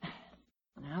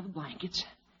 Now the blankets.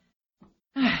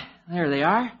 There they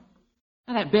are.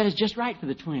 Now that bed is just right for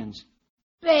the twins.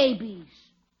 Babies.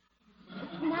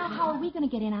 Now, how are we going to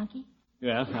get in, Unky?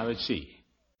 Well, now let's see.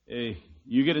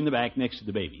 You get in the back next to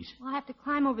the babies. Well, I'll have to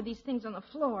climb over these things on the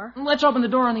floor. Let's open the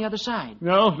door on the other side.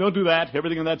 No, don't do that.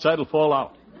 Everything on that side will fall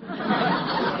out.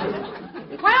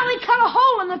 Why don't we cut a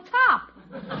hole in the top?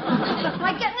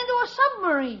 Like getting into a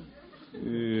submarine.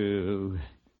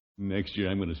 Next year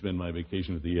I'm going to spend my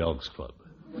vacation at the Elks Club.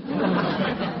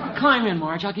 Climb in,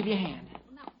 Marge. I'll give you a hand.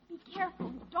 Now, be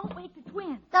careful. Don't wake the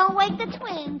twins. Don't wake the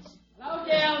twins. Hello,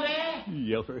 Gildy.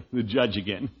 Yelper, the judge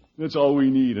again. That's all we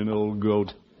need, an old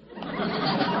goat. Well,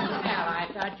 I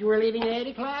thought you were leaving at 8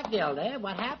 o'clock, Gildy.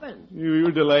 What happened? We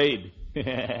were delayed.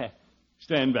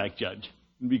 Stand back, Judge,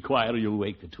 and be quiet or you'll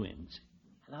wake the twins.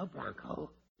 Hello, Bronco.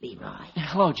 Leroy.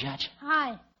 Hello, Judge.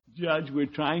 Hi. Judge, we're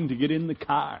trying to get in the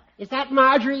car. Is that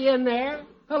Marjorie in there?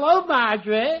 Hello,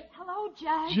 Marjorie. Hello,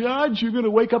 Judge. Judge, you're going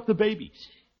to wake up the babies.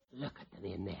 Look at them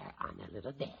in there on their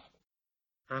little bed.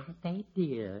 Aren't they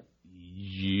dear?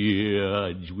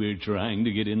 Judge, we're trying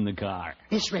to get in the car.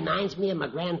 This reminds me of my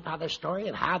grandfather's story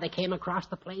of how they came across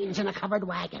the plains in a covered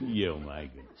wagon. Oh, my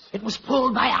goodness. It was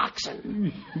pulled by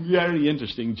oxen. Very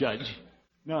interesting, Judge.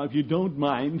 Now, if you don't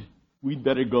mind, we'd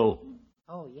better go.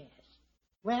 Oh, yes.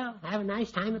 Well, have a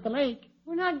nice time at the lake.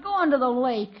 We're not going to the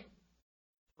lake.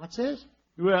 What's this?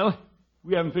 Well,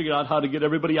 we haven't figured out how to get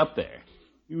everybody up there.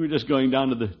 We were just going down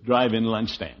to the drive-in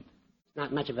lunch stand.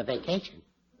 Not much of a vacation.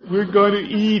 We're going to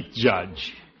eat,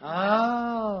 Judge.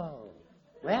 Oh.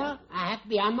 Well, I have to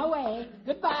be on my way.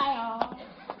 Goodbye, all.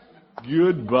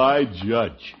 Goodbye,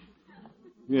 Judge.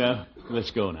 Yeah,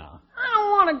 let's go now. I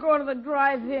don't want to go to the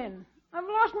drive-in. I've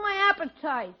lost my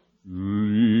appetite.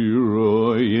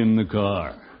 Leroy in the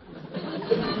car.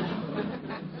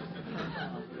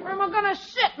 Where am I going to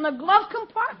sit? In the glove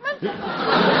compartment?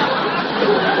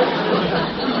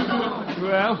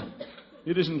 Well,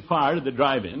 it isn't far to the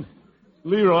drive-in.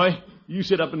 Leroy, you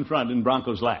sit up in front in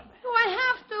Bronco's lap. Do I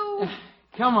have to?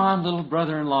 Come on, little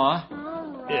brother-in-law.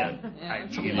 All right. Yeah, I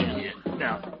get in here.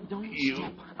 Now,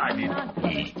 I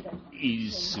need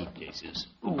these suitcases.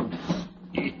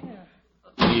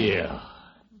 Yeah.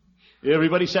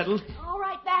 Everybody settled? All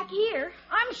right, back here.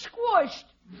 I'm squished.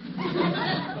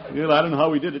 Well, I don't know how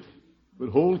we did it, but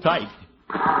hold tight.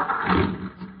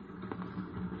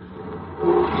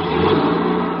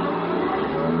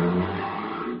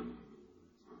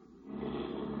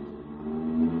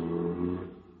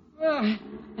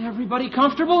 Everybody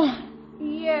comfortable?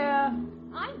 Yeah.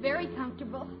 I'm very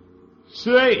comfortable.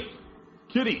 Say,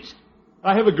 kiddies,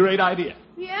 I have a great idea.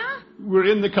 Yeah? We're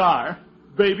in the car.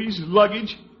 Babies,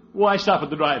 luggage. Why stop at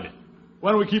the drive-in?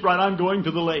 Why don't we keep right on going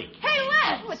to the lake? Hey,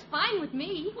 let's! Oh, it's fine with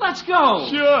me. Let's go!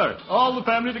 Sure. All the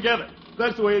family together.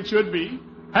 That's the way it should be.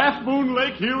 Half Moon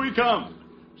Lake, here we come.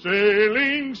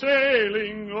 Sailing,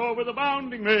 sailing over the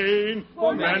bounding main.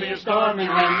 For many a stormy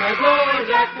wind may blow,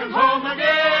 Jack comes home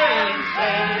again.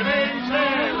 Sailing,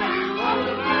 sailing over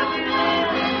the bounding main.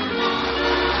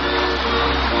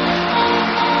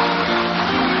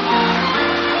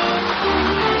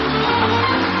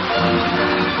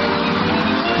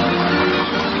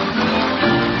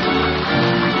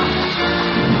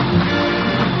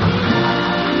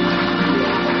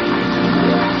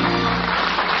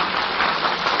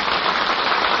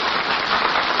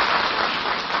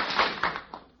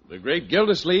 The Great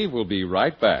Gildersleeve will be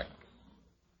right back.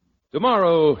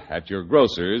 Tomorrow, at your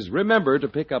grocer's, remember to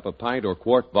pick up a pint or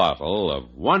quart bottle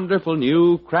of wonderful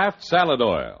new Kraft salad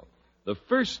oil. The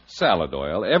first salad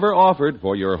oil ever offered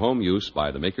for your home use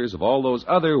by the makers of all those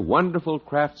other wonderful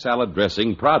Kraft salad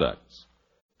dressing products.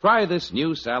 Try this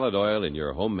new salad oil in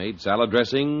your homemade salad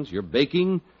dressings, your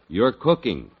baking, your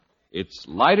cooking. It's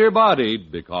lighter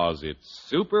bodied because it's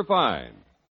super fine.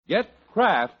 Get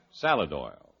Kraft salad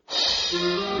oil.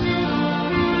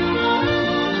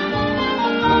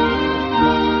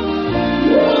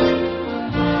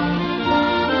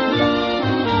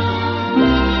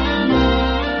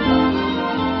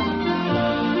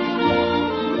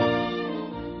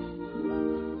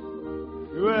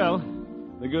 Well,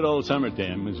 the good old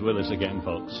summertime is with us again,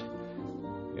 folks.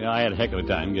 You know, I had a heck of a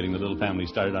time getting the little family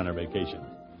started on our vacation.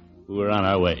 We were on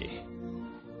our way.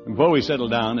 And before we settle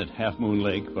down at Half Moon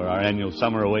Lake for our annual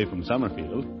summer away from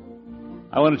Summerfield,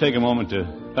 I want to take a moment to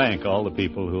thank all the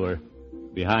people who are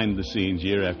behind the scenes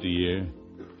year after year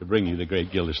to bring you the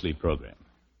Great Gildersleeve program.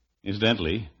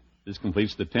 Incidentally, this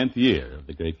completes the 10th year of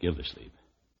the Great Gildersleeve.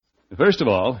 First of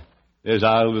all, there's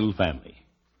our little family.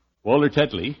 Walter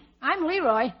Tetley, I'm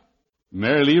Leroy.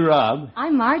 Mary Lee Robb,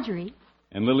 I'm Marjorie.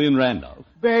 and Lillian Randolph.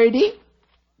 Birdie.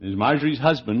 There's Marjorie's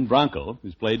husband, Bronco,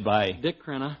 who's played by Dick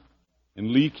Crenna.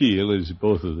 And Lee Keel is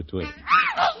both of the twins.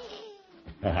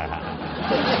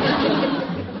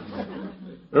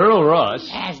 Earl Ross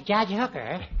As Judge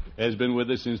Hooker. has been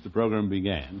with us since the program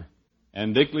began.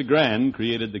 And Dick LeGrand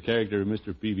created the character of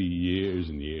Mr. Peavy years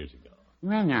and years ago.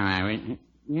 Well, now, I would.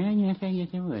 Yeah, yes, I guess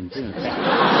I would, too.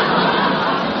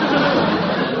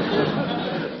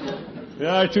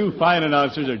 Our two fine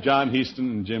announcers are John Heaston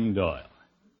and Jim Doyle.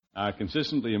 Our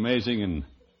consistently amazing and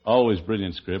always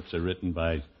brilliant scripts are written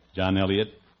by John Elliott,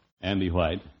 Andy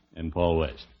White, and Paul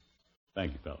West.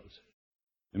 Thank you, fellows.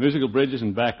 The musical bridges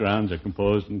and backgrounds are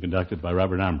composed and conducted by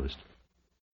Robert Armbrust.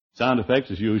 Sound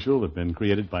effects, as usual, have been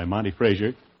created by Monty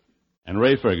Frazier, and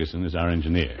Ray Ferguson is our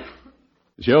engineer.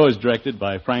 The show is directed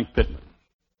by Frank Pittman.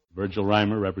 Virgil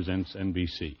Reimer represents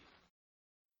NBC.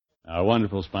 Our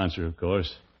wonderful sponsor, of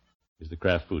course, is the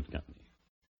Kraft Food Company.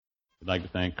 I'd like to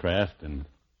thank Kraft and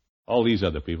all these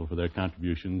other people for their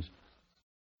contributions.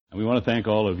 And we want to thank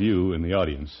all of you in the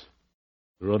audience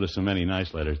who wrote us so many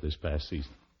nice letters this past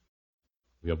season.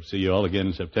 We hope to see you all again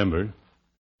in September.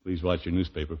 Please watch your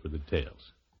newspaper for the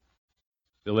details.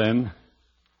 Till then,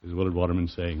 this is Willard Waterman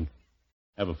saying,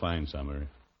 have a fine summer,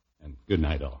 and good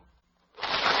night all.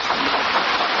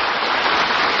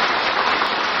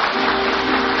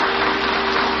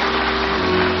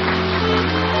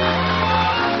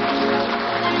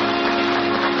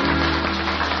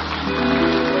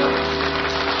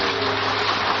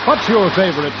 What's your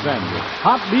favorite sandwich?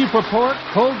 Hot beef or pork,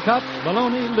 cold cuts,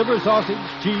 bologna, liver, sausage,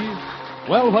 cheese?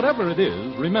 Well, whatever it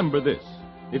is, remember this.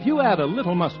 If you add a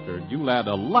little mustard, you'll add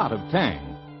a lot of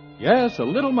tang. Yes, a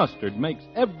little mustard makes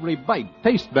every bite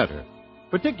taste better,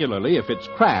 particularly if it's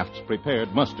Kraft's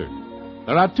prepared mustard.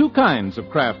 There are two kinds of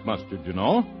Kraft mustard, you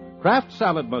know. Kraft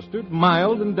salad mustard,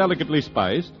 mild and delicately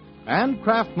spiced, and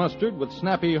Kraft mustard with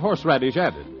snappy horseradish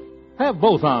added. Have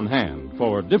both on hand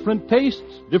for different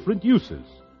tastes, different uses.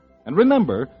 And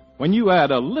remember, when you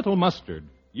add a little mustard,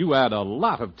 you add a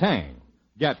lot of tang.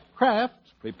 Get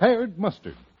Kraft's prepared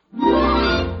mustard.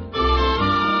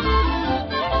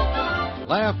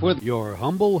 Laugh with your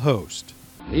humble host.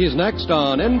 He's next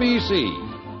on NBC.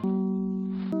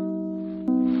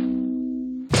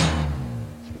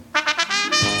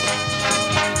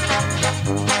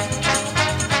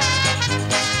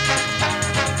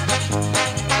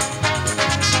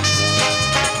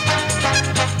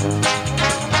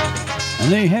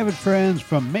 And there you have it, friends,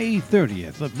 from May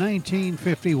 30th of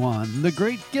 1951, the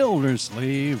Great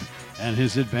Gildersleeve and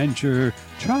his adventure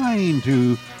trying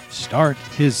to start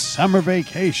his summer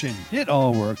vacation. It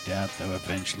all worked out, though,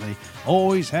 eventually.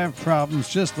 Always have problems,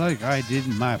 just like I did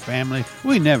in my family.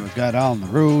 We never got on the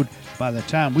road by the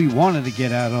time we wanted to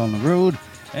get out on the road.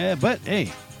 But,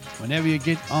 hey, whenever you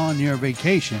get on your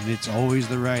vacation, it's always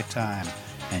the right time.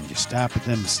 And you stop at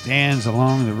them stands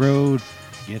along the road,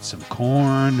 get some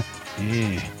corn,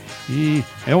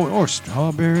 or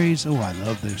strawberries. Oh, I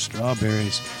love those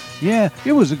strawberries. Yeah,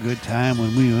 it was a good time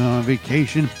when we went on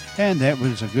vacation, and that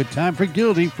was a good time for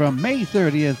Gildy from May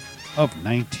 30th of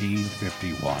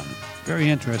 1951. Very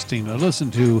interesting to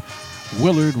listen to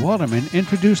Willard Waterman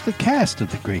introduce the cast of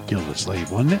the Great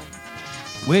Gildersleeve, wasn't it?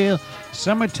 Well,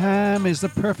 summertime is the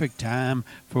perfect time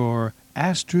for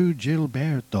Astro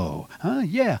Gilberto.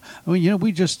 Yeah. Well,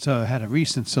 we just had a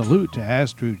recent salute to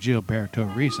Astro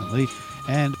Gilberto recently.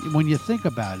 And when you think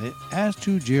about it,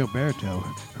 Astro Gilberto,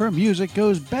 her music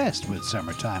goes best with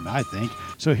summertime, I think.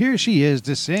 So here she is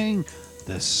to sing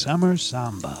the Summer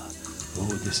Samba.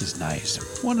 Oh, this is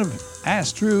nice. One of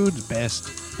Astrod's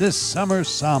best, this Summer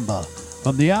Samba.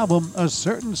 From the album A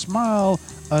Certain Smile,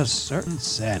 A Certain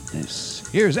Sadness.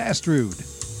 Here's Astrud.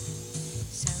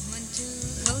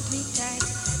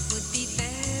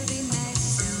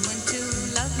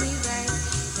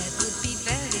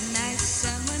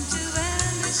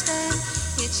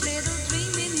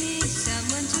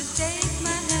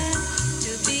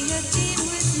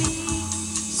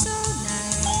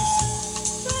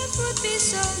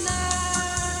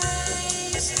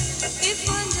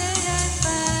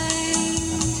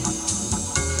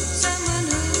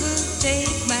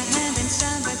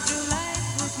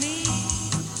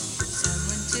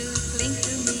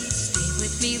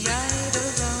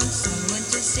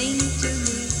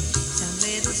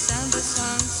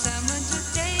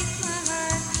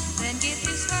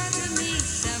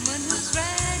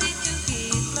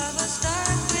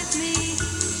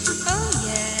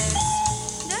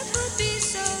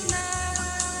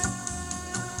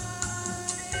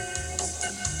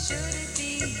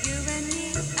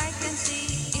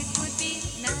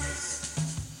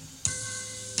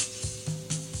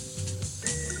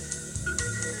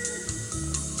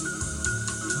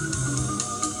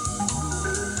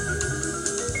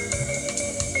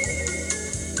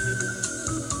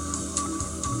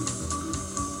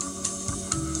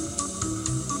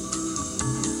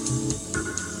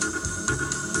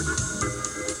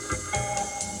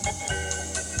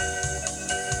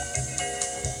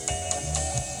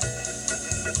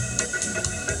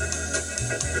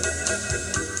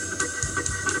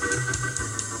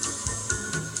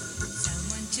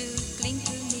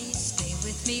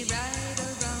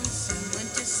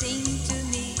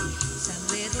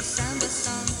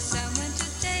 Someone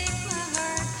to take my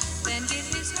heart, then give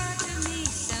his heart to me.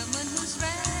 Someone who's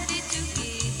ready.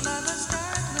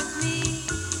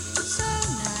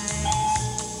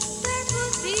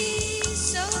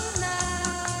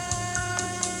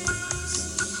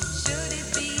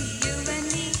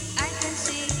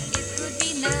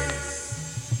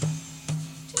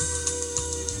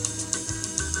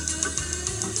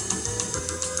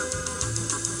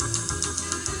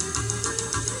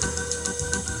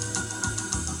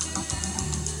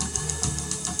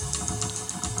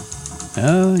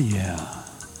 Oh, yeah.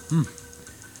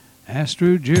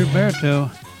 Astrid Gilberto.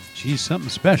 She's something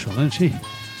special, isn't she?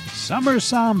 Summer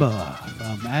Samba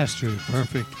from Astrid.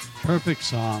 Perfect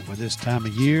song for this time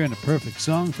of year and a perfect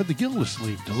song for the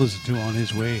Gildersleeve to listen to on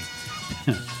his way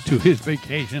to his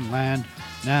vacation land.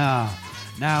 Now,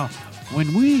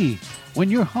 when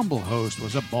your humble host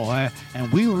was a boy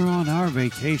and we were on our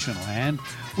vacation land,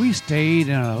 we stayed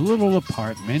in a little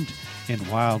apartment in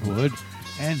Wildwood.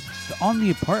 And on the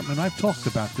apartment, I've talked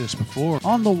about this before,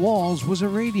 on the walls was a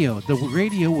radio. The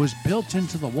radio was built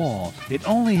into the wall. It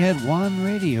only had one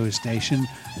radio station.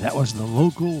 That was the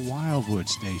local Wildwood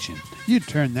station. You'd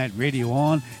turn that radio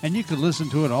on, and you could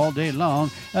listen to it all day long.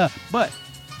 But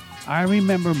I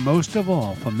remember most of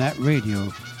all from that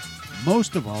radio,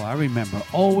 I remember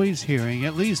always hearing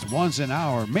at least once an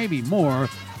hour, maybe more,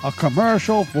 a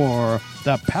commercial for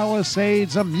the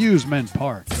Palisades Amusement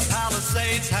Park.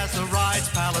 Palisades has the rides,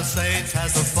 Palisades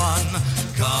has the fun.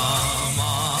 Come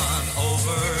on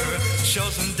over.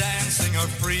 Shows and dancing are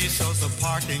free, so's the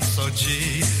parking, so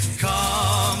gee.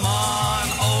 Come on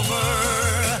over.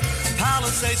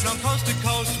 Palisades from coast to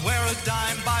coast, where a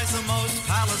dime buys the most.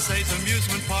 Palisades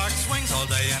Amusement Park swings all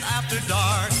day and after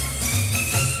dark.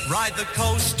 Ride the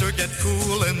coaster, get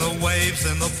cool in the waves,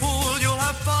 in the pool, you'll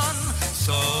have fun.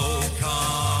 So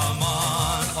come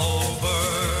on over.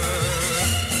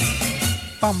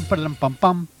 Bum, ba-dum, bum,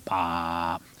 bum,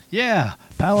 ba. Yeah,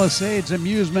 Palisades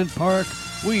Amusement Park.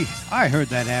 I heard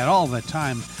that ad all the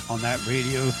time on that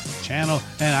radio channel,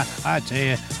 and I tell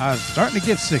you, I was starting to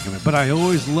get sick of it, but I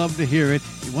always loved to hear it.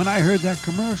 When I heard that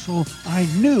commercial, I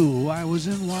knew I was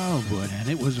in Wildwood, and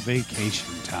it was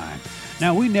vacation time.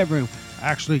 Now, we never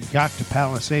actually got to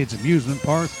Palisades Amusement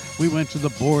Park. We went to the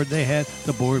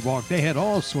boardwalk. They had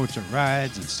all sorts of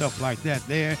rides and stuff like that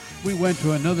there. We went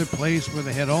to another place where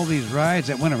they had all these rides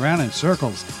that went around in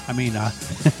circles. I mean,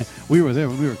 we were there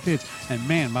when we were kids, and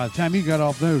man, by the time you got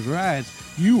off those rides,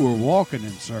 you were walking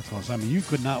in circles. I mean, you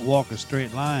could not walk a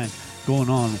straight line going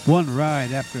on one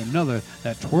ride after another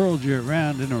that twirled you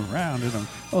around and around and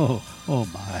oh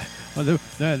my. Well,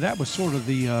 that was sort of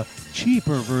the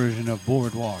cheaper version of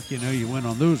boardwalk. You know, you went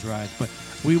on those rides, but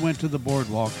we went to the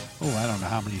boardwalk, I don't know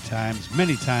how many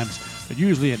times, but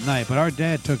usually at night. But our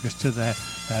dad took us to that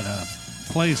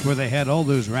place where they had all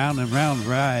those round and round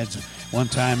rides one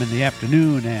time in the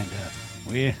afternoon, and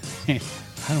I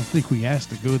don't think we asked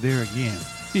to go there again.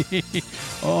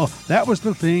 Oh, that was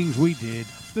the things we did.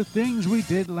 The things we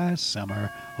did last summer,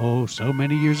 so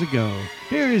many years ago.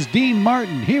 Here is Dean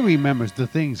Martin. He remembers the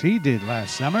things he did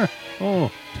last summer. Oh,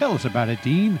 tell us about it,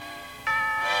 Dean.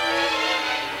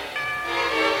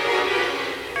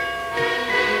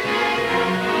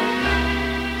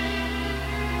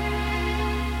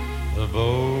 The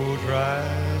boat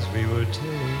rides we would take,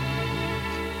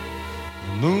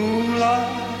 the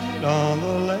moonlight on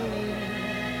the lake,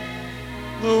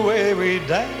 the way we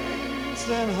danced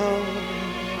and hung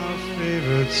our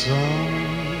favorite song,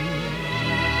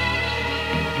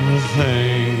 the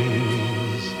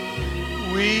things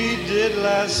we did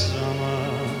last summer,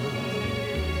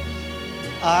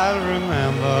 I'll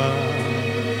remember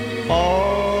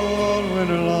all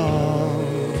winter long.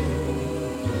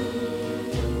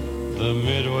 The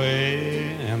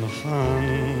midway and the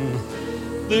fun,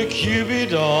 the Cupid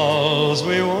dolls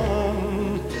we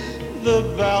won, the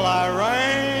bell I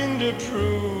rang to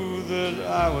prove that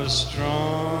I was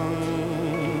strong.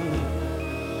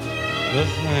 The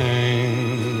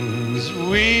things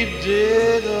we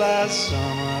did last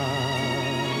summer,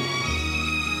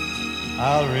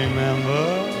 I'll remember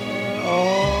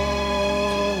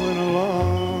all winter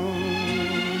long.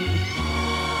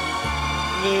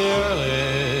 The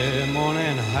early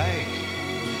morning hike,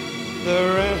 the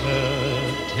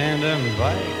rented tandem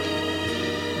bike,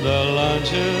 the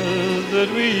lunches that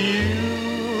we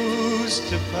used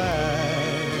to pack.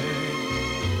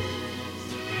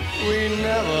 We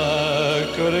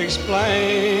never could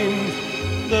explain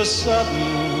the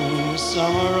sudden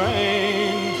summer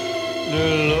rain, the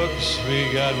looks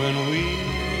we got when we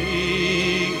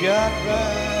got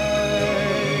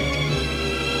back.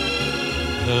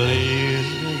 The leaves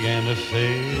began to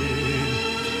fade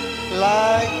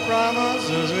like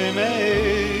promises we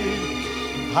made.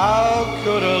 How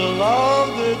could a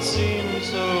love that seemed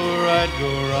so right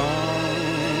go wrong?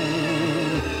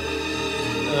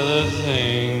 The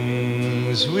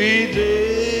things we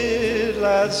did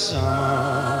last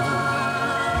summer,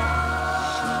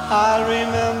 I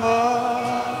remember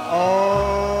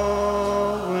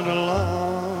all winter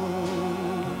long.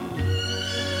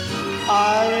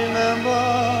 I remember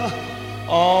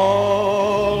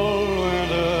all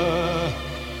winter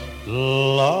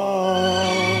long.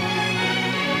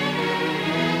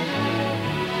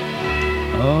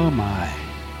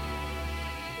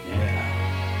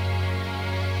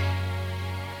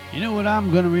 You know what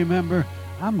I'm going to remember?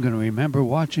 I'm going to remember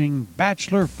watching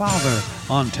Bachelor Father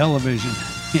on television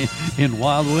in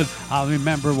Wildwood. I'll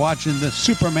remember watching the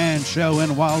Superman show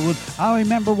in Wildwood. I'll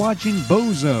remember watching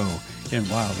Bozo in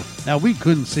Wildwood. Now, we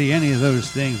couldn't see any of those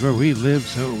things where we lived,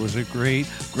 so it was a great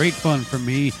fun for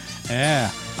me. Yeah,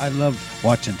 I loved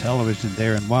watching television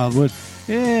there in Wildwood.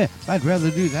 Yeah, I'd rather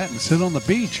do that than sit on the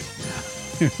beach.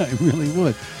 I really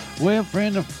would. Well,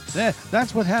 friend,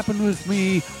 that's what happened with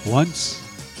me once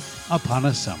upon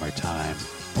a summertime.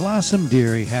 Blossom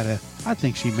Dearie I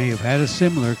think she may have had a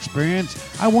similar experience.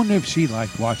 I wonder if she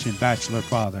liked watching Bachelor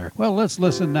Father. Well, let's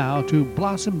listen now to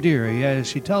Blossom Dearie as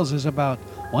she tells us about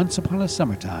Once Upon a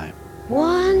Summertime.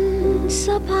 Once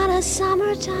upon a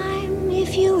summertime,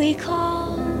 if you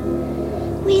recall,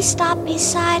 we stopped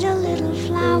beside a little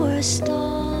flower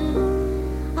stall.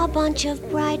 A bunch of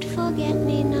bright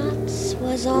forget-me-nots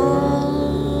was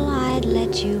all I'd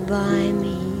let you buy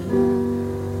me.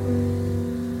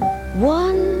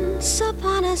 Once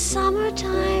upon a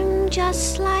summertime,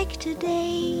 just like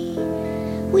today,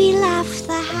 we laughed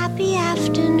the happy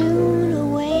afternoon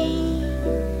away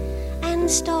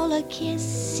and stole a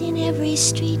kiss in every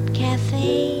street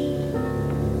cafe.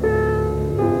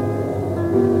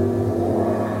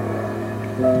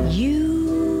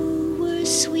 You were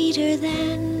sweeter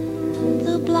than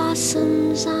the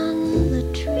blossoms on the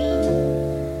tree.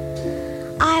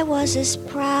 I was as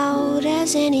proud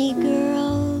as any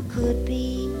girl could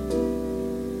be,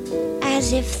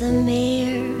 as if the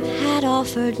mayor had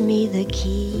offered me the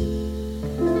key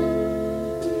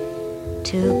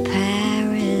to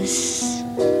Paris.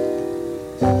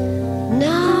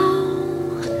 Now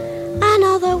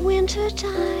another winter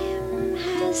time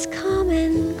has come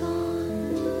and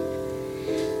gone.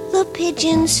 The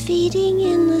pigeons feeding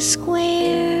in the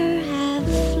square have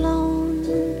flown,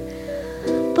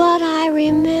 but I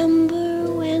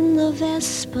remember when the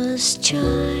vespers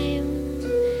chime.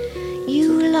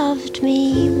 You loved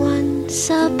me once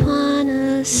upon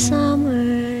a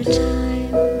summertime.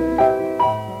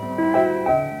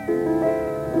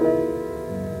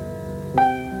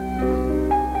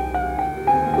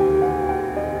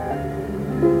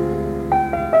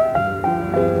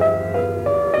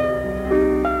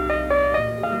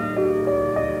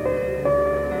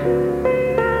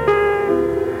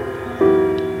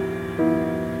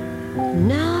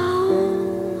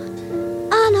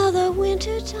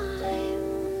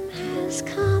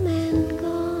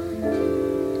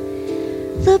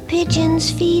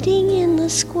 Pigeons feeding in the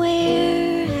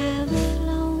square have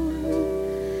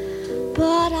flown,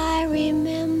 but I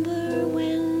remember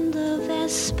when the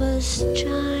vespers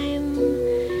chime.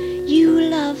 You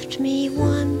loved me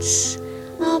once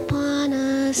upon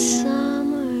a summertime.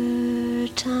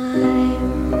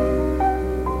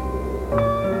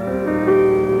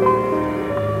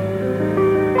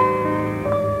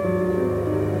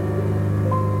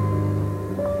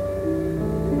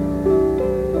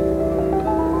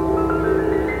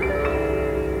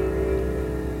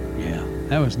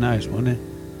 That was nice, wasn't it?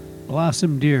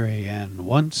 Blossom Dearie and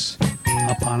Once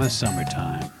Upon a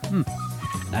Summertime.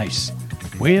 Nice.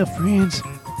 Well, friends,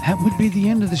 that would be the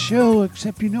end of the show,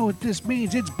 except you know what this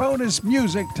means. It's bonus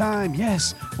music time.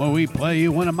 Yes, when we play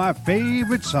you one of my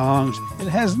favorite songs. It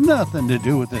has nothing to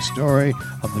do with the story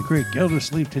of the Great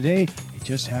Gildersleeve today. It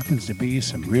just happens to be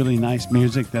some really nice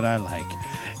music that I like.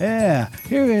 Yeah,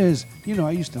 here is,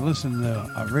 I used to listen to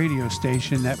a radio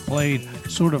station that played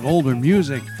sort of older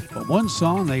music, but one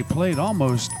song they played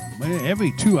almost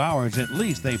every 2 hours at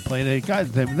least. They played it. God,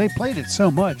 they played it so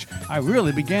much, I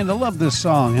really began to love this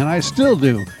song, and I still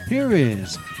do. Here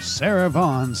is Sarah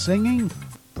Vaughan singing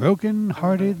Broken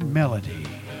Hearted Melody.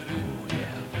 Oh, yeah.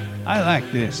 I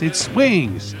like this. It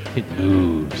swings. It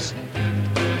moves.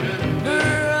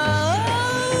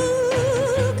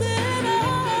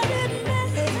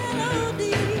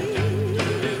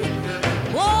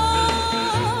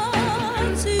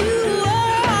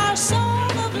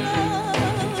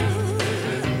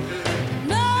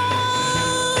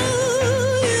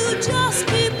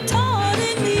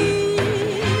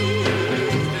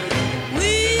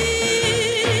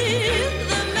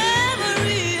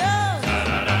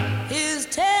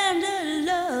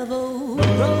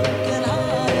 Broken heart.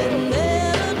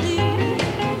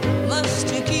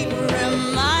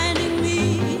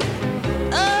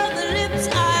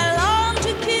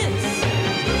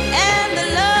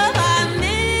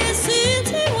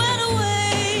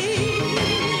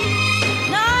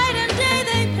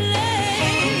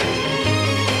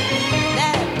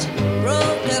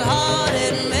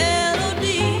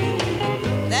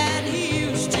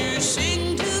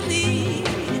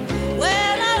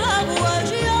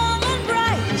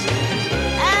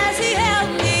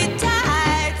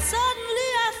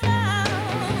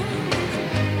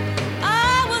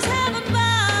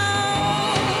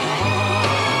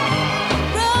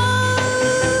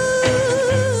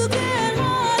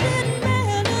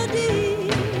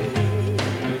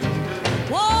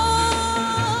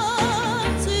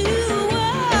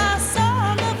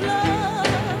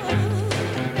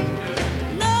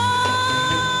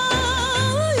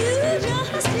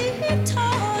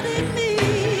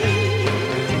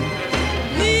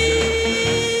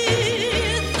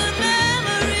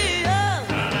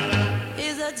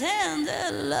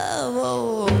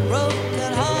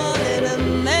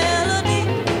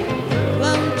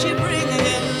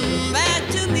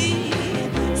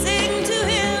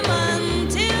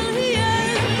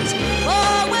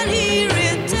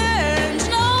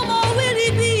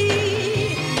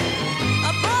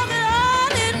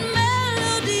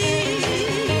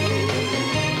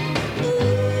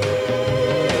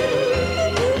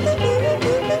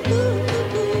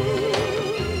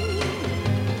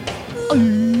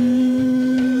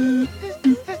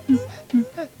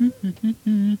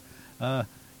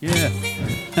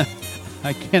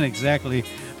 can't exactly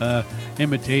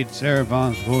imitate Sarah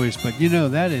Vaughan's voice, but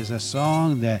that is a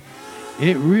song that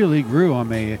it really grew on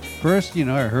me. At first,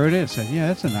 I heard it, said, yeah,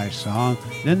 that's a nice song.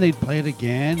 Then they'd play it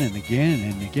again and again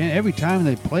and again. Every time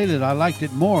they played it, I liked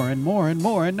it more and more and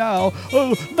more. And now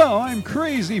I'm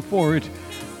crazy for it.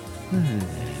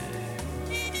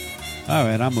 All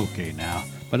right, I'm okay now.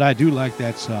 But I do like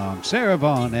that song, Sarah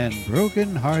Vaughan and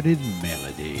Broken Hearted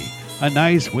Melody. A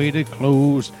nice way to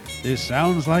close this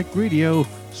Sounds Like Radio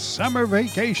summer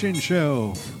vacation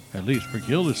show, at least for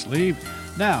Gildersleeve.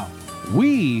 Now,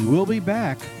 we will be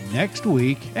back next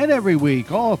week and every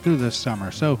week all through the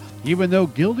summer. So even though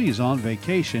Gildy's on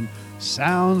vacation,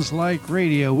 Sounds Like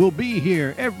Radio will be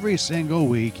here every single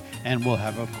week. And we'll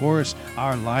have, of course,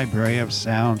 our library of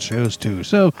sound shows too.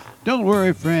 So don't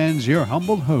worry, friends, your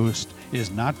humble host is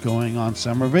not going on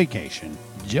summer vacation.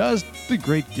 Just the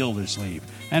Great Gildersleeve.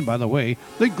 And by the way,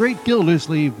 the Great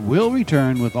Gildersleeve will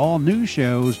return with all new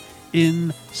shows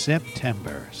in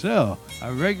September. So,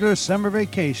 a regular summer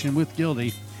vacation with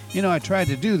Gildy. I tried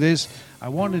to do this. I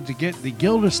wanted to get the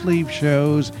Gildersleeve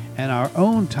shows and our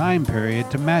own time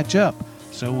period to match up.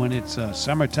 So when it's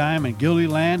summertime in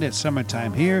Gildyland, it's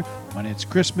summertime here. When it's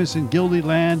Christmas in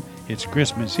Gildyland, it's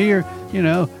Christmas here.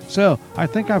 So I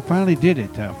think I finally did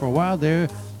it. For a while there,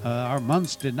 our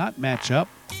months did not match up.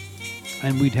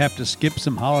 And we'd have to skip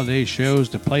some holiday shows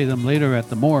to play them later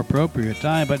at the more appropriate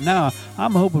time. But now,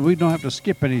 I'm hoping we don't have to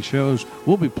skip any shows.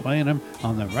 We'll be playing them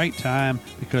on the right time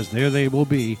because there they will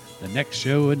be, the next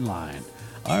show in line.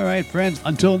 All right, friends,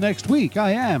 until next week,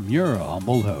 I am your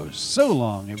humble host. So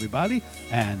long, everybody,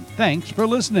 and thanks for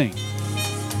listening.